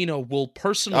Paul Dottino will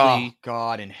personally... Oh,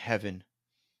 God in heaven.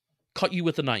 Cut you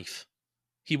with a knife.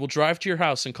 He will drive to your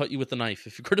house and cut you with a knife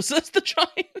if you criticize the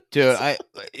Giants. Dude,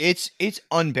 it's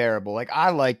unbearable. Like,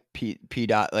 I like P.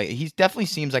 Dot. Like, he definitely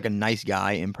seems like a nice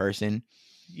guy in person.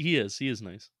 He is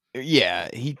nice. Yeah,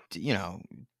 he,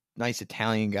 nice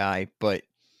Italian guy, but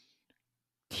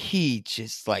he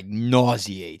just like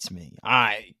nauseates me.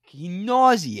 He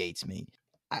nauseates me.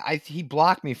 He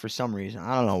blocked me for some reason.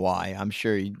 I don't know why. I'm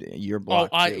sure you're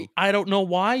blocked too. I don't know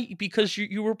why, because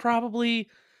you were probably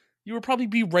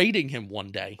berating him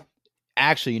one day.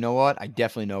 Actually, you know what? I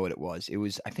definitely know what it was.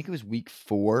 I think it was week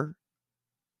 4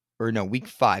 or no, week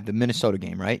 5, the Minnesota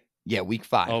game, right? Yeah, week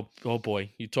 5. Oh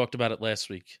boy, you talked about it last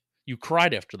week. You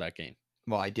cried after that game.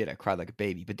 Well, I did. I cried like a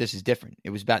baby, but this is different. It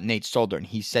was about Nate Solder, and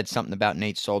he said something about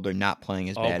Nate Solder not playing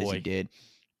as bad as he did.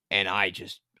 And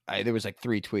there was like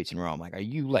 3 tweets in a row. I'm like, are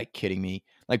you like kidding me?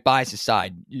 Like, bias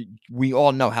aside, we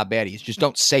all know how bad he is. Just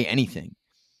don't say anything.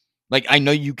 Like, I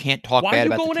know you can't talk bad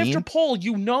about the team. Why are you going after Paul?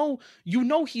 You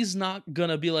know he's not going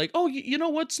to be like, oh, you know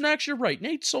what, Snacks, you're right.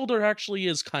 Nate Solder actually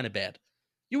is kind of bad.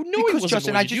 You knew he wasn't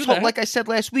going to do that. Like I said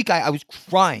last week, I was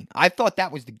crying. I thought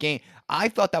that was the game. I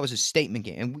thought that was a statement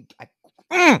game.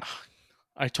 And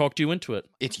I talked you into it.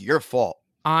 It's your fault.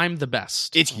 I'm the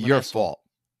best. It's your fault.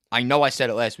 I know I said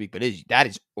it last week, but that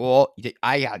is all.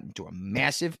 I got into a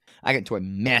massive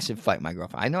fight with my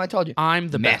girlfriend. I know I told you. I'm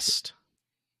the best.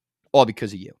 All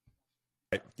because of you.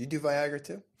 You do Viagra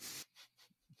too?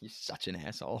 You're such an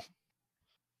asshole.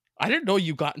 I didn't know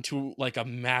you got into like a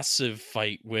massive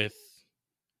fight with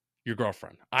your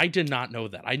girlfriend. I did not know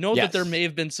that. I know that there may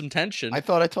have been some tension. I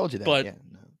thought I told you that. But yeah,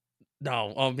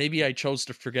 no, maybe I chose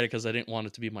to forget it because I didn't want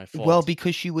it to be my fault. Well,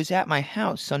 because she was at my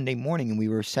house Sunday morning and we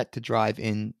were set to drive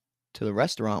in to the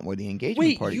restaurant where the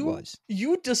engagement party was.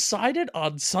 You decided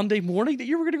on Sunday morning that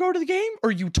you were going to go to the game,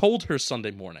 or you told her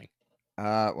Sunday morning?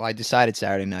 Well, I decided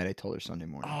Saturday night. I told her Sunday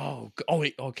morning. Oh,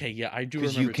 wait, okay, yeah, I do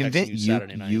remember texting you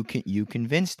Saturday night. You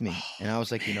convinced me, and I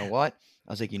was like, you know what?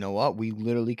 We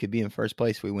literally could be in first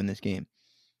place if we win this game.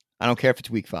 I don't care if it's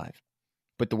week 5,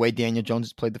 but the way Daniel Jones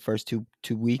has played the first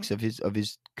two weeks of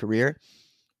his career,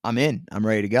 I'm in. I'm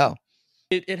ready to go.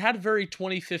 It had very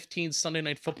 2015 Sunday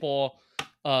Night Football.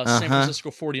 San Francisco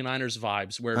 49ers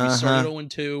vibes, where we started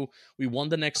 0-2, we won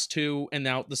the next 2, and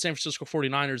now the San Francisco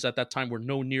 49ers at that time were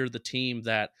no near the team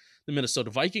that the Minnesota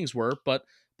Vikings were, but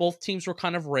both teams were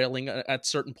kind of railing at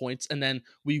certain points, and then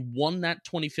we won that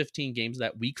 2015 game,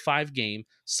 that Week 5 game,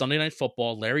 Sunday Night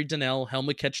Football, Larry Donnell,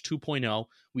 helmet catch 2.0,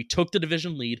 we took the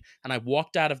division lead, and I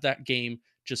walked out of that game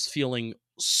just feeling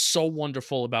so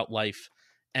wonderful about life.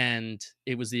 And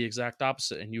it was the exact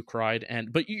opposite, and you cried.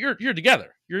 But you're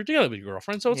together. You're together with your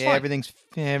girlfriend, so it's fine.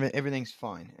 Everything's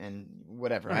fine, and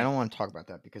whatever. Right. I don't want to talk about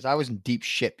that because I was in deep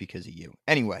shit because of you.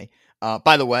 Anyway,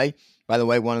 by the way,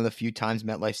 one of the few times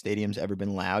MetLife Stadium's ever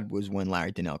been loud was when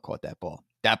Larry Donnell caught that ball.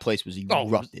 That place was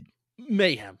erupted.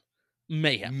 Mayhem.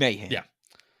 Yeah.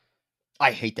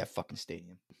 I hate that fucking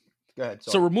stadium. Go ahead.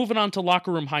 So we're moving on to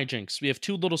locker room hijinks. We have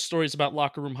 2 little stories about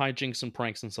locker room hijinks and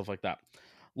pranks and stuff like that.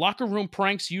 Locker room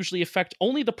pranks usually affect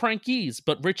only the prankees,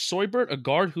 but Rich Seubert, a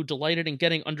guard who delighted in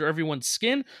getting under everyone's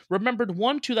skin, remembered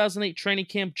one 2008 training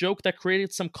camp joke that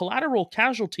created some collateral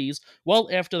casualties well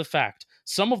after the fact.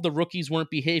 Some of the rookies weren't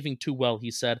behaving too well, he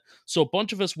said, so a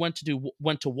bunch of us went to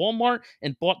Walmart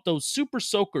and bought those super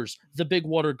soakers, the big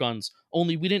water guns,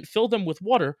 only we didn't fill them with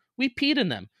water, we peed in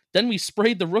them. Then we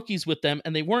sprayed the rookies with them,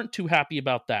 and they weren't too happy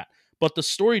about that. But the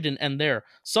story didn't end there.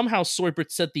 Somehow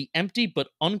Seubert said the empty but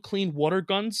unclean water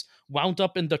guns wound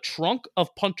up in the trunk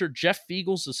of punter Jeff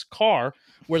Feagles' car,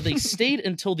 where they stayed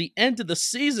until the end of the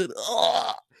season.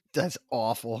 Ugh. That's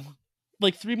awful.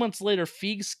 Like 3 months later,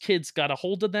 Feig's kids got a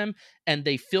hold of them, and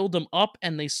they filled them up,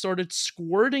 and they started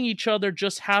squirting each other,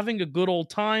 just having a good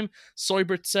old time,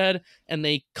 Seubert said, and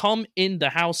they come in the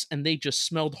house, and they just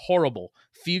smelled horrible.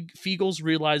 Feagles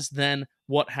realized then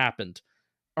what happened.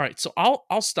 All right, so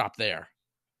I'll stop there.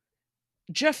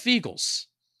 Jeff Feagles,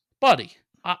 buddy,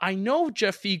 I know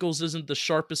Jeff Feagles isn't the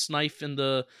sharpest knife in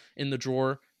the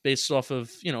drawer based off of,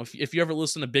 if you ever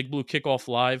listen to Big Blue Kickoff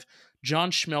Live,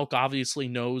 John Schmelk obviously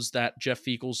knows that Jeff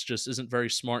Feagles just isn't very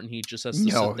smart and he just has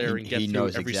to sit there and get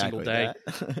through every single day.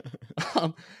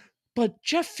 But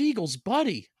Jeff Feagles,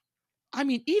 buddy, I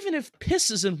mean, even if piss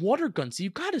is in water guns, you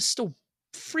got to still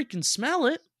freaking smell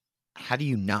it. How do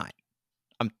you not?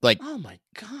 I'm like, oh my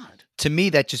God. To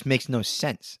me, that just makes no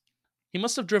sense. He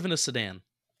must have driven a sedan.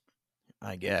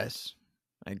 I guess.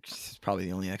 It's probably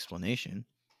the only explanation.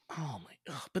 Oh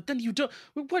my! But then you don't.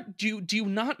 What do you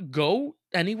not go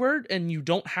anywhere and you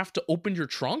don't have to open your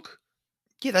trunk?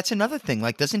 Yeah, that's another thing.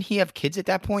 Like, doesn't he have kids at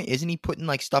that point? Isn't he putting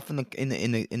like stuff in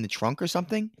the trunk or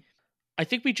something? I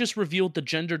think we just revealed the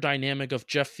gender dynamic of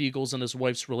Jeff Feagles and his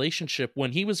wife's relationship.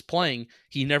 When he was playing,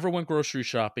 he never went grocery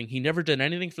shopping. He never did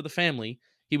anything for the family.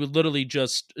 He would literally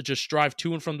just drive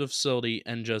to and from the facility,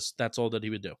 and that's all that he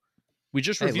would do. We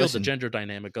just revealed the gender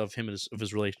dynamic of him and of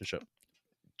his relationship.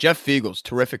 Jeff Feagles,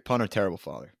 terrific punter, terrible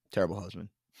father, terrible husband.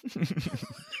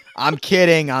 I'm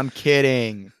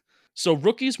kidding. So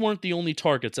rookies weren't the only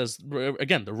targets. As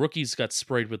again, the rookies got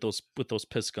sprayed with those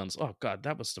piss guns. Oh God,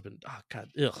 that must have been. Oh God,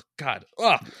 ugh, God,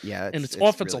 ugh. Yeah, and it's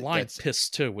offensive line piss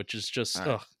too, which is just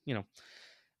ugh. You know,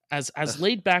 as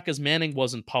laid back as Manning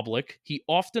was in public, he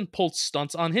often pulled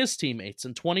stunts on his teammates.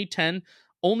 In 2010,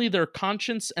 only their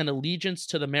conscience and allegiance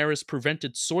to the Maras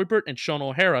prevented Seubert and Sean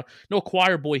O'Hara, no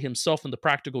choir boy himself in the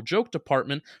practical joke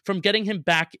department, from getting him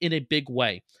back in a big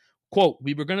way. Quote,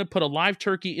 "We were going to put a live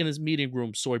turkey in his meeting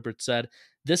room," Seubert said.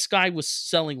 "This guy was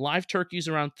selling live turkeys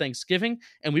around Thanksgiving,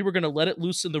 and we were going to let it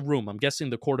loose in the room." I'm guessing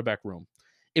the quarterback room.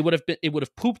 It would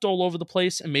have pooped all over the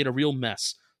place and made a real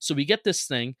mess. So we get this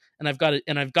thing, and I've got it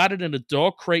in a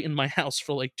dog crate in my house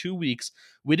for like 2 weeks.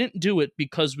 We didn't do it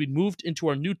because we'd moved into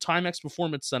our new Timex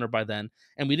Performance Center by then,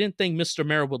 and we didn't think Mr.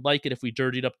 Mara would like it if we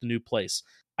dirtied up the new place.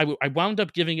 I wound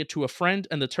up giving it to a friend,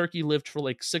 and the turkey lived for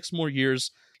like 6 more years.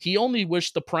 He only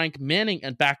wished the prank Manning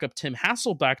and backup Tim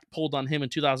Hasselbeck pulled on him in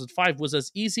 2005 was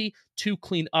as easy to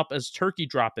clean up as turkey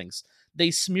droppings. They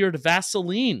smeared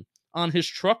Vaseline on his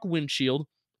truck windshield,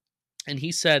 and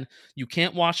he said, "You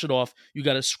can't wash it off. You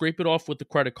got to scrape it off with the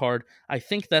credit card. I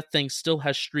think that thing still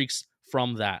has streaks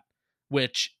from that."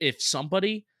 Which, if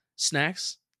somebody,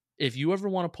 Snacks, if you ever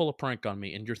want to pull a prank on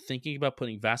me and you're thinking about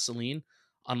putting Vaseline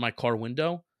on my car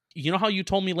window, you know how you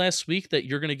told me last week that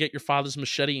you're going to get your father's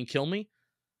machete and kill me?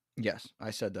 Yes,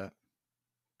 I said that.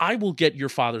 I will get your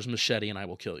father's machete and I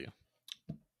will kill you.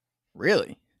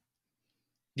 Really?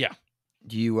 Yeah.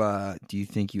 Do you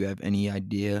think you have any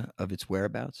idea of its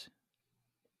whereabouts?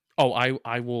 Oh,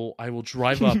 I will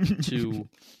drive up to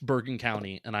Bergen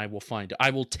County and I will find it.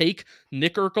 I will take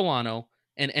Nick Ercolano,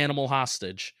 an animal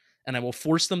hostage, and I will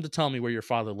force them to tell me where your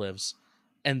father lives,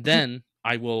 and then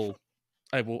I will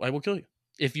kill you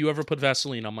if you ever put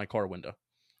Vaseline on my car window.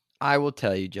 I will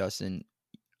tell you, Justin,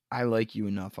 I like you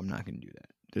enough. I'm not going to do that.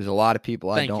 There's a lot of people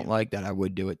I don't like that I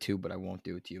would do it to, but I won't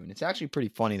do it to you. And it's actually pretty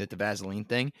funny that the Vaseline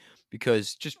thing,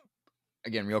 because just,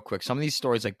 again, real quick, some of these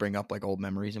stories like bring up like old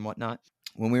memories and whatnot.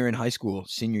 When we were in high school,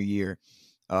 senior year,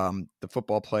 the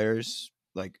football players,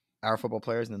 like our football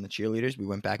players and then the cheerleaders, we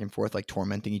went back and forth like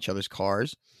tormenting each other's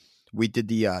cars. We did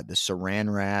the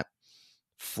saran wrap,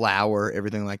 flour,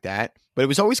 everything like that. But it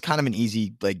was always kind of an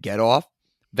easy like get off.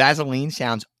 Vaseline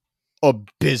sounds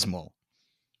abysmal.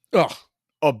 Ugh.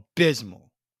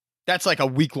 Abysmal. That's like a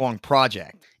week-long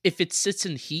project. If it sits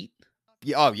in heat.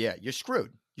 Yeah, oh, yeah. You're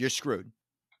screwed.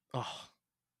 Oh.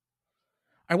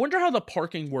 I wonder how the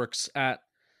parking works at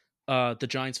the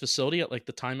Giants facility, at like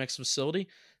the Timex facility,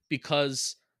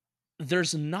 because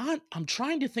there's not, I'm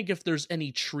trying to think if there's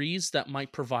any trees that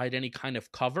might provide any kind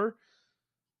of cover.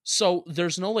 So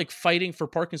there's no like fighting for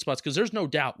parking spots, because there's no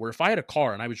doubt where if I had a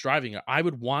car and I was driving it, I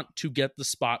would want to get the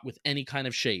spot with any kind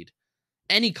of shade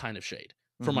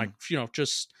for my,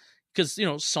 just because,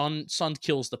 sun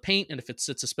kills the paint. And if it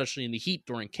sits, especially in the heat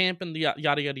during camp and the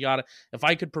yada, yada, yada, if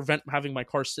I could prevent having my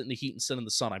car sit in the heat and sit in the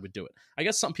sun, I would do it. I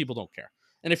guess some people don't care.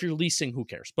 And if you're leasing, who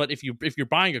cares? But if you're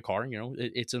buying a car,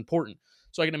 it's important.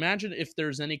 So I can imagine if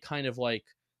there's any kind of like,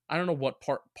 I don't know what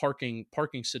parking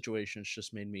situations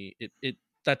just made me,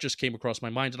 that just came across my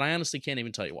mind, and I honestly can't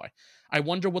even tell you why. I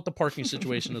wonder what the parking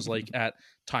situation is like at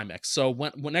Timex. So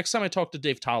when next time I talk to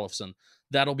Dave Tollefson,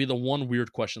 that'll be the one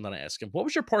weird question that I ask him. What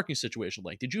was your parking situation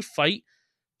like? Did you fight?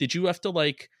 Did you have to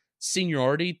like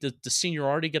seniority? Did the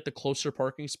seniority get the closer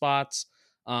parking spots?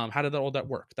 How did all that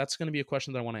work? That's going to be a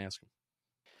question that I want to ask him.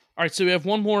 All right, so we have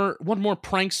one more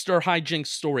prankster hijinks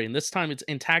story, and this time it's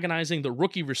antagonizing the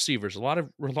rookie receivers. A lot of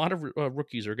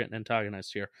rookies are getting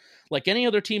antagonized here. Like any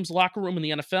other team's locker room in the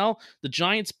NFL, the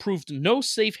Giants proved no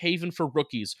safe haven for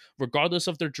rookies. Regardless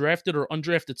of their drafted or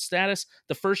undrafted status,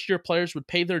 the first-year players would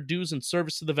pay their dues in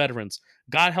service to the veterans.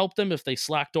 God help them if they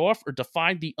slacked off or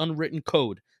defied the unwritten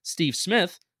code. Steve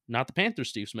Smith, not the Panthers'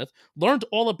 Steve Smith, learned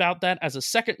all about that as a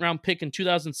second-round pick in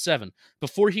 2007,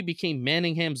 before he became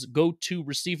Manningham's go-to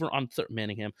receiver on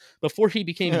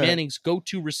Manning's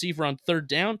go-to receiver on third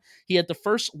down. He had to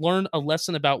first learn a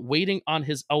lesson about waiting on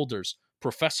his elders.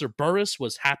 Professor Burris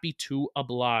was happy to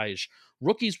oblige.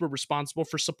 Rookies were responsible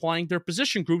for supplying their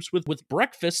position groups with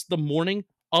breakfast the morning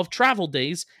of travel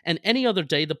days, and any other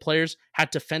day the players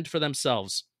had to fend for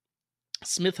themselves.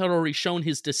 Smith had already shown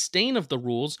his disdain of the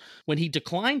rules when he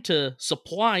declined to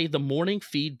supply the morning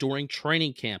feed during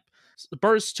training camp.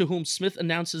 Burris, to whom Smith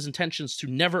announced his intentions to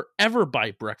never, ever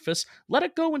buy breakfast, let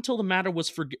it go until the matter was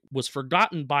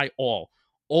forgotten by all.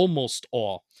 Almost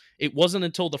all. It wasn't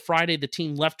until the Friday the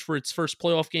team left for its first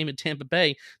playoff game in Tampa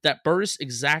Bay that Burris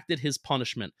exacted his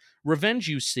punishment. Revenge,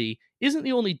 you see, isn't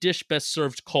the only dish best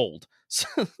served cold.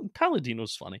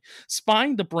 Palladino's funny.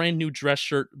 Spying the brand new dress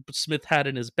shirt Smith had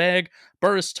in his bag,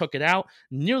 Burris took it out,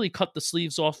 nearly cut the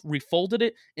sleeves off, refolded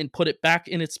it, and put it back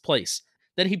in its place.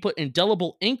 Then he put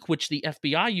indelible ink, which the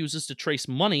FBI uses to trace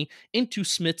money, into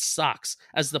Smith's socks.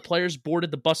 As the players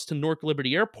boarded the bus to Newark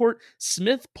Liberty Airport,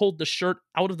 Smith pulled the shirt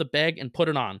out of the bag and put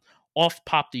it on. Off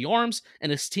popped the arms,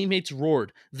 and his teammates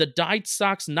roared. The dyed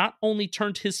socks not only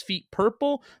turned his feet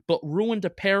purple, but ruined a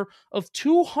pair of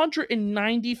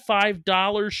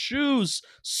 $295 shoes.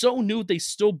 So new they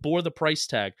still bore the price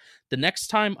tag. The next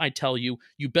time I tell you,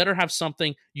 you better have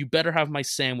something, you better have my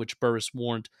sandwich, Burris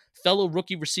warned. Fellow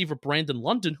rookie receiver Brandon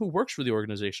London, who works for the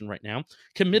organization right now,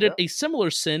 committed a similar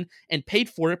sin and paid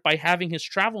for it by having his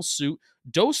travel suit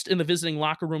dosed in the visiting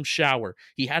locker room shower.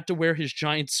 He had to wear his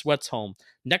giant sweats home.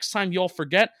 Next time y'all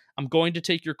forget, I'm going to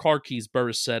take your car keys,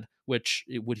 Burris said. Which,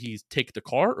 would he take the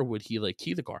car or would he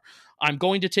key the car? I'm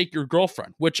going to take your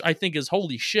girlfriend, which I think is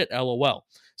holy shit, LOL.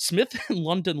 Smith and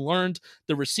London learned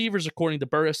the receivers, according to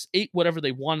Burris, ate whatever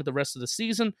they wanted the rest of the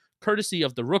season, courtesy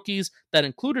of the rookies. That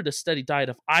included a steady diet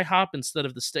of IHOP instead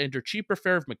of the standard cheaper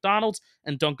fare of McDonald's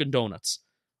and Dunkin' Donuts.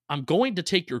 I'm going to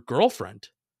take your girlfriend.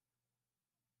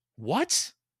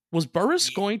 What? Was Burris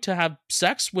going to have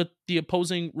sex with the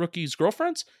opposing rookie's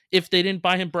girlfriends if they didn't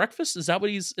buy him breakfast? Is that what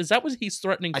he's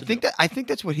threatening to do? I think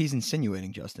that's what he's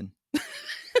insinuating, Justin.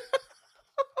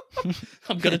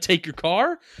 I'm going to take your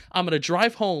car, I'm going to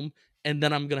drive home, and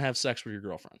then I'm going to have sex with your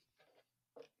girlfriend.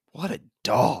 What a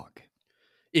dog.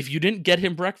 If you didn't get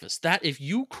him breakfast, if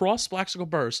you cross Plaxico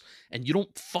Burris and you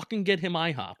don't fucking get him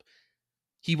IHOP,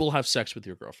 he will have sex with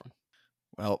your girlfriend.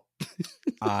 Well,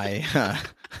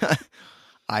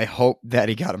 I hope that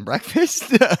he got him breakfast.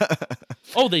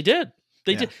 Oh, they did.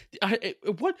 They did.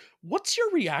 What's your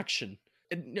reaction?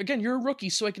 And again, you're a rookie,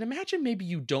 so I can imagine maybe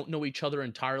you don't know each other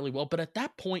entirely well. But at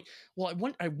that point,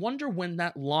 I wonder when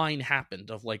that line happened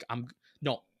of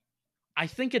I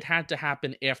think it had to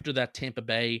happen after that Tampa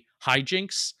Bay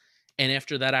hijinks and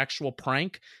after that actual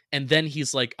prank. And then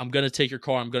he's like, I'm going to take your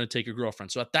car. I'm going to take your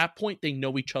girlfriend. So at that point, they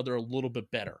know each other a little bit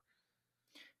better.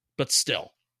 But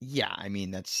still. Yeah, I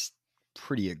mean, that's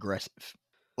pretty aggressive.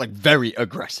 Very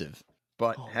aggressive.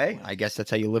 But hey, I guess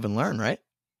that's how you live and learn, right?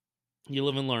 You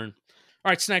live and learn. All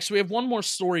right, Snacks, we have one more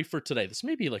story for today. This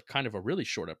may be kind of a really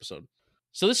short episode.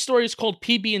 So this story is called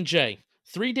PB&J.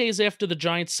 3 days after the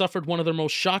Giants suffered one of their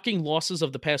most shocking losses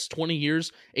of the past 20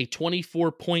 years, a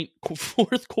 24-point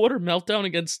fourth quarter meltdown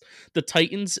against the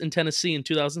Titans in Tennessee in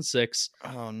 2006.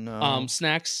 Oh, no.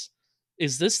 Snacks,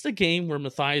 is this the game where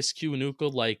Matthias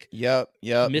Kiwanuka, Yep.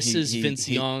 misses Vince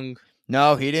Young?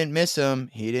 No, he didn't miss him.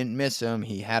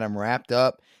 He had him wrapped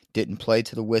up, didn't play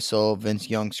to the whistle. Vince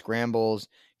Young scrambles,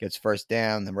 gets first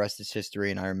down. The rest is history.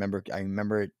 And I remember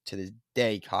it to this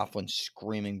day, Coughlin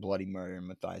screaming bloody murder in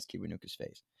Matthias Kiwanuka's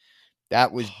face.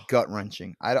 That was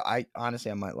gut-wrenching. I honestly,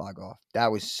 I might log off.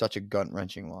 That was such a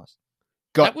gut-wrenching loss.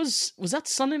 Was that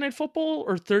Sunday Night Football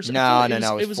or Thursday? No.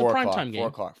 It was a primetime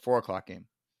game. 4 o'clock game.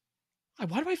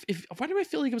 Why do I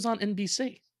feel like it was on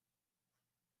NBC?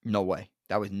 No way.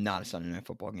 That was not a Sunday Night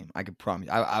Football game. I could promise.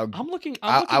 I'm looking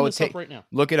this up right now.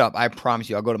 Look it up. I promise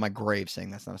you. I'll go to my grave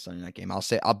saying that's not a Sunday night game.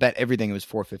 I'll bet everything it was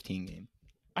 4:15 game.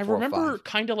 I remember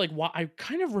I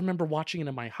kind of remember watching it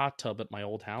in my hot tub at my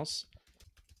old house.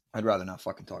 I'd rather not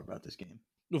fucking talk about this game.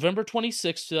 November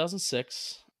 26,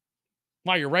 2006.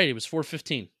 Wow, you're right. It was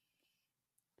 4:15.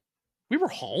 We were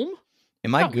home?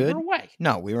 Am I good? We were away.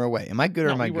 No, we were away. Am I good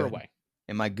or am I good? We were away.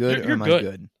 Am I good or am I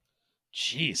good?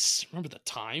 Jeez. Remember the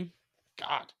time?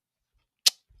 God.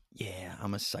 Yeah,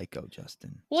 I'm a psycho,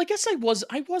 Justin. Well, I guess I was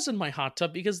in my hot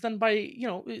tub because then by,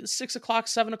 6 o'clock,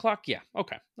 7 o'clock. Yeah.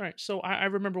 Okay. All right. So I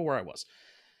remember where I was.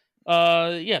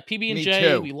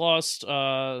 PB&J, we lost.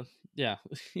 Yeah.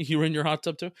 You were in your hot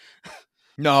tub too?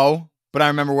 No, but I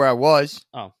remember where I was.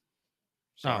 Oh.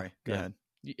 Sorry. Go ahead.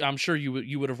 I'm sure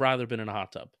you would have rather been in a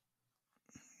hot tub.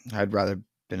 I'd rather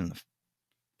been in the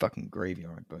fucking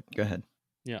graveyard, but go ahead.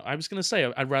 Yeah, I was going to say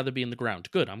I'd rather be in the ground.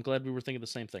 Good. I'm glad we were thinking the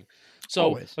same thing. So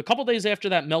Always. A couple days after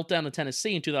that meltdown in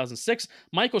Tennessee in 2006,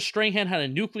 Michael Strahan had a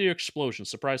nuclear explosion.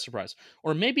 Surprise, surprise.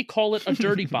 Or maybe call it a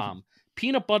dirty bomb.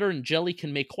 Peanut butter and jelly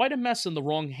can make quite a mess in the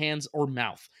wrong hands or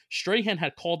mouth. Strahan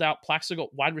had called out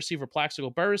wide receiver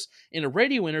Plaxico Burris in a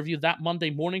radio interview that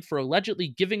Monday morning for allegedly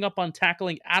giving up on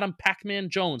tackling Adam Pac-Man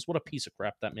Jones. What a piece of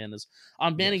crap that man is.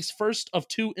 On Manning's first of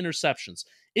 2 interceptions.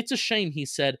 It's a shame, he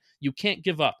said. You can't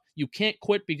give up. You can't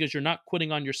quit because you're not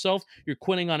quitting on yourself. You're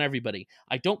quitting on everybody.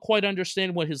 I don't quite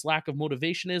understand what his lack of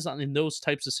motivation is in those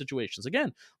types of situations.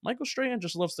 Again, Michael Strahan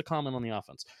just loves to comment on the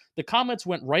offense. The comments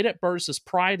went right at Burris's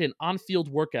pride and on-field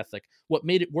work ethic. What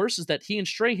made it worse is that he and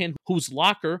Strahan, whose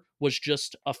locker was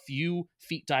just a few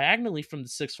feet diagonally from the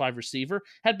 6'5" receiver,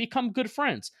 had become good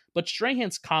friends. But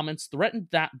Strahan's comments threatened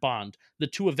that bond. The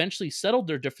two eventually settled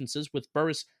their differences, with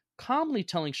Burris calmly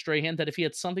telling Strahan that if he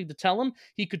had something to tell him,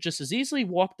 he could just as easily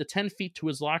walk the 10 feet to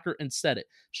his locker and said it.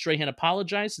 Strahan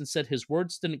apologized and said his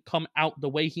words didn't come out the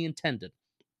way he intended.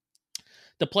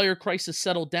 The player crisis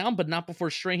settled down, but not before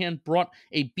Strahan brought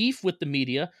a beef with the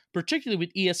media, particularly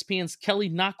with ESPN's Kelly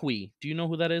Naqvi. Do you know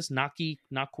who that is? Naqvi?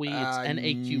 It's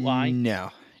N-A-Q-I? No.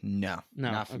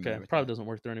 Okay. Probably doesn't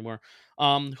work there anymore.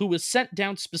 Who was sent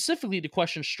down specifically to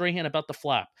question Strahan about the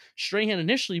flap. Strahan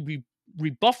initially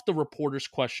rebuffed the reporter's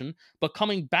question, but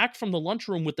coming back from the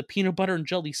lunchroom with the peanut butter and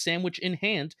jelly sandwich in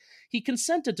hand, he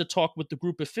consented to talk with the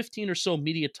group of 15 or so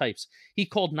media types. He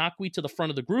called Naqvi to the front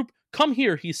of the group. "Come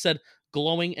here," he said,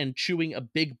 glowing and chewing a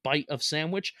big bite of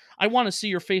sandwich. "I want to see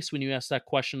your face when you ask that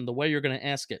question, the way you're going to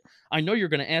ask it. I know you're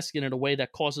going to ask it in a way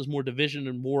that causes more division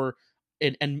and more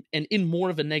and in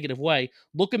more of a negative way.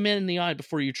 Look a man in the eye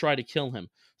before you try to kill him."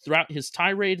 Throughout his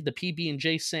tirade, the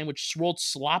PB&J sandwich swirled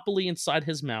sloppily inside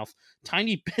his mouth.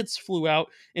 Tiny bits flew out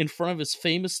in front of his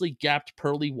famously gapped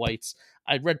pearly whites.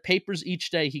 "I'd read papers each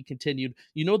day," he continued.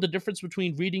 "You know the difference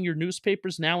between reading your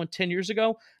newspapers now and 10 years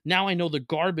ago? Now I know the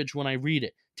garbage when I read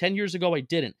it. 10 years ago, I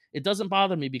didn't. It doesn't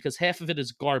bother me because half of it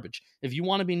is garbage. If you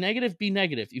want to be negative, be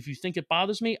negative. If you think it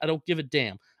bothers me, I don't give a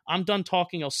damn. I'm done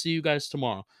talking. I'll see you guys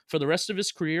tomorrow." For the rest of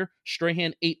his career,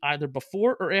 Strahan ate either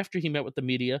before or after he met with the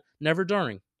media, never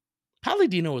during.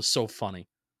 Palladino is so funny.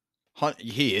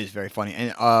 He is very funny.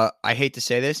 And I hate to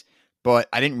say this, but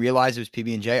I didn't realize it was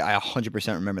PB&J. I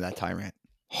 100% remember that Tyrant.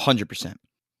 100%.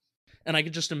 And I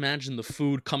could just imagine the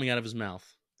food coming out of his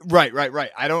mouth. Right.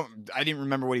 I didn't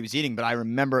remember what he was eating, but I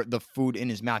remember the food in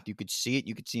his mouth. You could see it.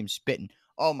 You could see him spitting.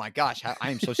 Oh my gosh, I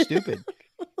am so stupid.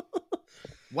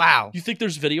 Wow. You think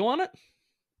there's video on it?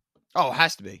 Oh,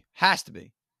 has to be.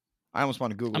 I almost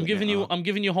want to Google it. I'm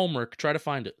giving you homework. Try to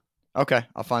find it. Okay,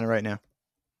 I'll find it right now.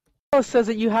 Says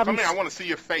that you haven't. I want to see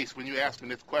your face when you ask me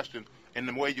this question and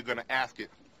the way you're going to ask it.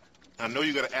 I know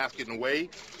you're going to ask it in a way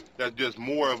that's just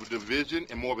more of a division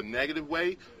and more of a negative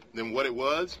way than what it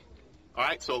was. All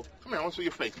right, so come here. I want to see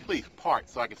your face. Please, part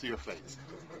so I can see your face.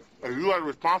 If you are a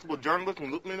responsible journalist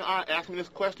and look me in the eye, ask me this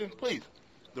question, please.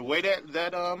 The way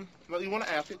that you want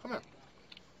to ask it, come here.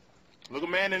 Look a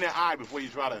man in the eye before you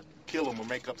try to kill him or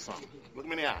make up something. Look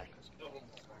him in the eye.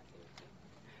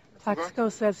 Plaxico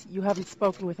says you haven't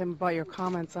spoken with him about your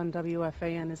comments on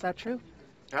WFAN. Is that true?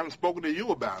 I haven't spoken to you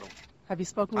about him. Have you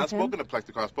spoken with him? I've spoken to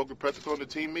Plaxico. I spoke to Plaxico in the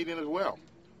team meeting as well.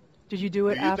 Did you do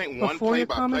it before your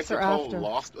comments or after?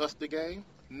 Lost us the game?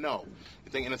 No.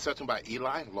 You think interception by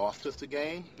Eli lost us the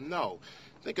game? No.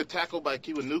 You think a tackle by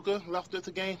Kiwanuka lost us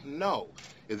the game? No.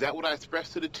 Is that what I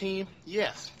expressed to the team?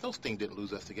 Yes. Those things didn't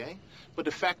lose us the game. But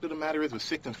the fact of the matter is we're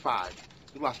 6-5.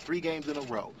 We lost 3 games in a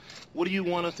row. What do you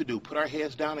want us to do? Put our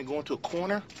heads down and go into a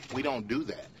corner? We don't do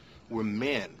that. We're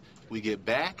men. We get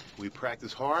back, we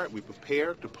practice hard, we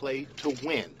prepare to play to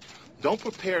win. Don't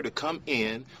prepare to come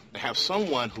in and have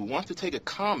someone who wants to take a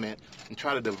comment and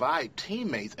try to divide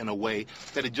teammates in a way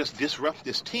that it just disrupts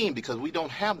this team, because we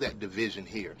don't have that division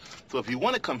here. So if you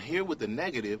want to come here with the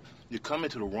negative, you're coming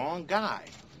to the wrong guy,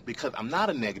 because I'm not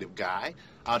a negative guy.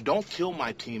 I don't kill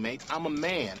my teammates. I'm a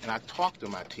man, and I talk to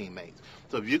my teammates.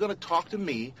 So if you're going to talk to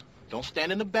me, don't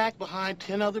stand in the back behind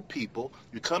 10 other people.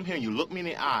 You come here and you look me in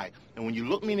the eye. And when you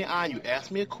look me in the eye and you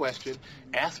ask me a question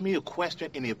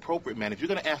in the appropriate manner. If you're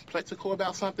going to ask Plaxico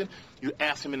about something, you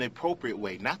ask him in the appropriate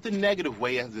way, not the negative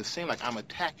way as it seems like I'm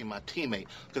attacking my teammate,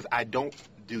 because I don't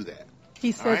do that.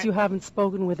 He says you haven't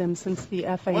spoken with him since the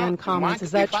FAN comments.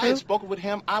 Is that true? If I had spoken with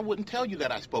him, I wouldn't tell you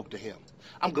that I spoke to him.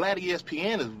 I'm glad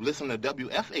ESPN is listening to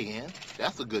WFAN.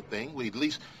 That's a good thing. We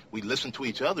listen to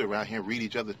each other around here and read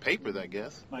each other's papers, I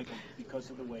guess. Michael, because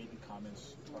of the way the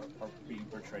comments are being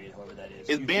portrayed, however that is.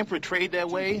 It's being portrayed that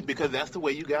way because that's the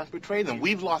way you guys portray them.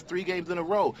 We've lost 3 games in a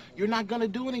row. You're not going to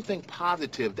do anything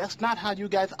positive. That's not how you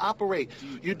guys operate.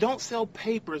 You don't sell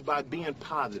papers by being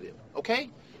positive, okay?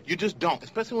 You just don't,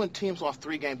 especially when teams lost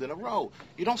 3 games in a row.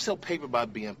 You don't sell paper by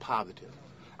being positive.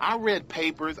 I read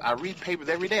papers. I read papers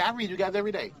every day. I read you guys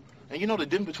every day. And you know the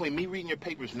difference between me reading your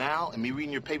papers now and me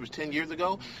reading your papers 10 years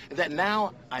ago is that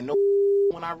now I know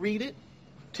when I read it.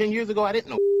 10 years ago, I didn't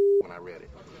know when I read it.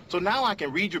 So now I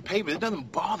can read your papers. It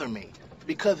doesn't bother me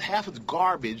because half is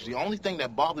garbage. The only thing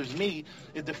that bothers me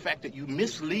is the fact that you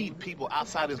mislead people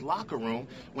outside this locker room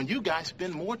when you guys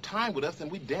spend more time with us than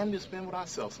we damn near spend with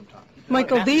ourselves sometimes.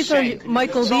 Michael, these are your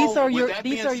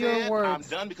words. I'm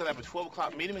done because I have a 12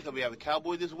 o'clock meeting because we have the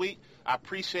Cowboys this week. I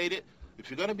appreciate it. If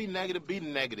you're going to be negative, be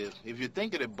negative. If you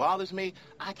think that it bothers me,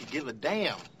 I can give a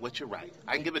damn what you write.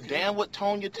 I can give a damn what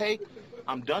tone you take.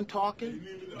 I'm done talking.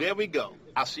 There we go.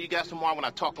 I'll see you guys tomorrow when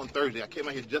I talk on Thursday. I came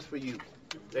out here just for you.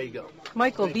 There you go.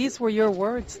 Michael, these were your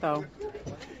words, though.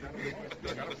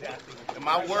 And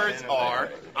my words are,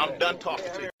 I'm done talking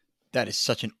to you. That is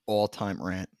such an all-time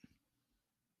rant.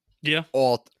 Yeah.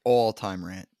 All-time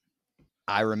rant.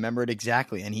 I remember it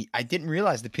exactly. And I didn't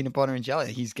realize the peanut butter and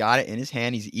jelly. He's got it in his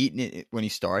hand. He's eating it when he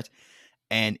starts.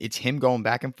 And it's him going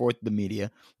back and forth with the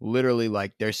media. Literally,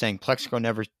 like, they're saying Plexico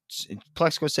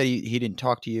said he didn't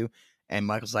talk to you. And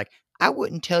Michael's like, I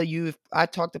wouldn't tell you if I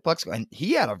talked to Plexico. And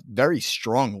he had a very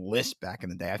strong lisp back in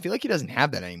the day. I feel like he doesn't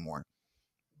have that anymore.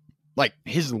 Like,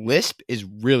 his lisp is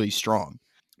really strong.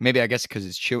 Maybe, I guess, because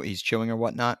he's chewing or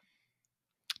whatnot.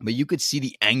 But you could see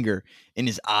the anger in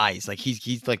his eyes. Like,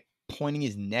 he's like pointing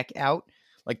his neck out,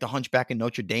 like the Hunchback of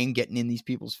Notre Dame, getting in these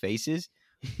people's faces.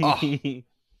 Oh.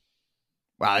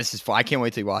 Wow, this is fun. I can't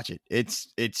wait till you watch it.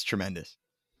 It's tremendous.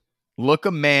 Look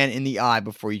a man in the eye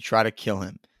before you try to kill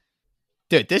him.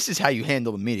 Dude, this is how you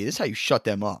handle the media. This is how you shut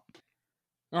them up.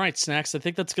 All right, Snacks. I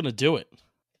think that's going to do it.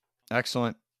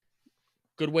 Excellent.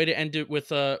 Good way to end it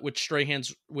with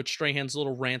Strahan's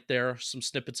little rant there, some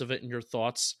snippets of it and your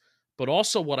thoughts. But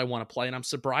also what I want to play, and I'm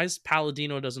surprised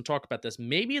Palladino doesn't talk about this.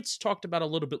 Maybe it's talked about a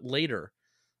little bit later,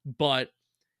 but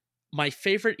my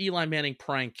favorite Eli Manning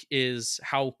prank is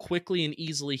how quickly and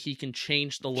easily he can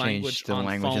change the language on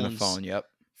phones. In the phone, yep.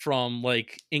 From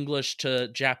like English to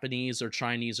Japanese or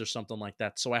Chinese or something like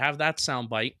that. So I have that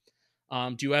soundbite.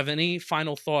 Do you have any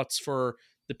final thoughts for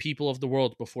the people of the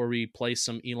world before we play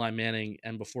some Eli Manning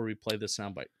and before we play this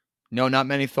soundbite? No, not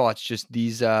many thoughts. Just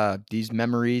these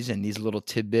memories and these little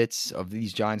tidbits of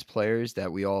these Giants players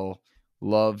that we all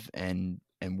love and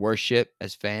worship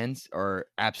as fans are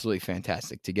absolutely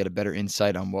fantastic to get a better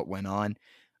insight on what went on.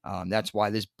 That's why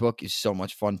this book is so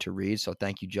much fun to read. So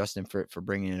thank you, Justin, for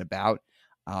bringing it about.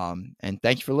 And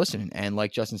thank you for listening. And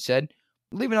like Justin said,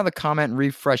 leave another comment and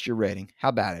refresh your rating. How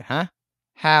about it, huh?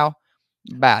 How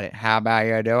about it? How about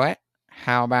you do it?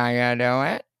 How about you do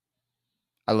it?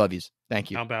 I love yous. Thank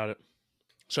you. How about it?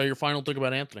 So your final thing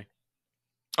about Anthony?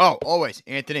 Oh, always.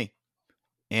 Anthony.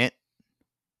 Ant,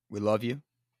 we love you.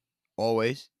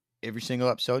 Always. Every single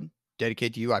episode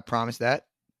dedicated to you. I promise that.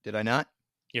 Did I not?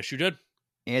 Yes, you did.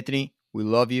 Anthony, we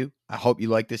love you. I hope you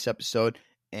like this episode.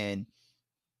 And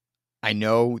I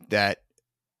know that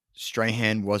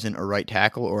Strahan wasn't a right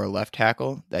tackle or a left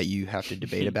tackle that you have to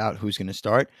debate about who's going to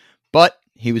start, but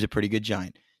he was a pretty good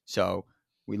Giant. So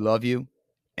we love you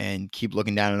and keep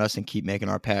looking down at us and keep making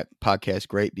our podcast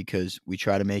great because we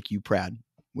try to make you proud.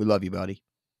 We love you, buddy.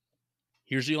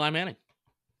 Here's Eli Manning.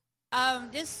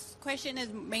 This question is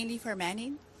mainly for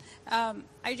Manning.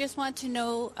 I just want to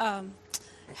know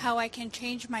how I can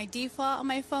change my default on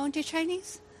my phone to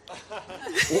Chinese.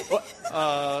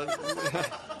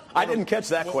 I didn't catch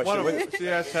that question. She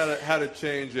asked how to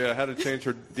change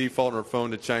her default on her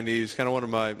phone to Chinese. Kind of one of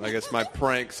my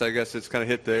pranks. I guess it's kind of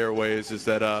hit the airways. Is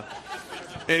that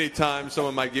anytime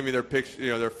someone might give me their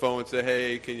picture, their phone, and say,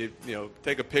 hey, can you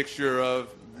take a picture of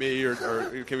me or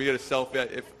can we get a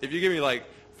selfie? If you give me like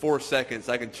 4 seconds,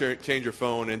 I can change your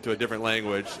phone into a different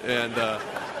language. And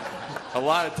a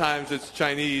lot of times it's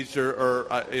Chinese or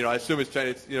I assume it's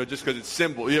Chinese, just because it's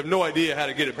symbol. You have no idea how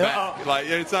to get it back. Like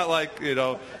it's not like,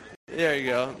 there you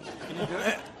go. Can you do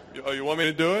it? Oh, you want me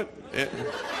to do it? Yeah.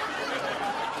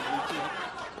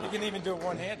 You can even do it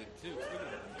one-handed, too.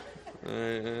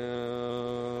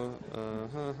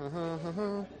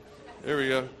 There we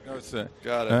go. No, it's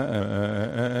got it.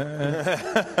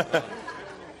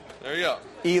 There you go.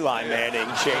 Eli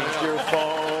Manning, change your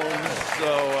phone.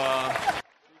 So,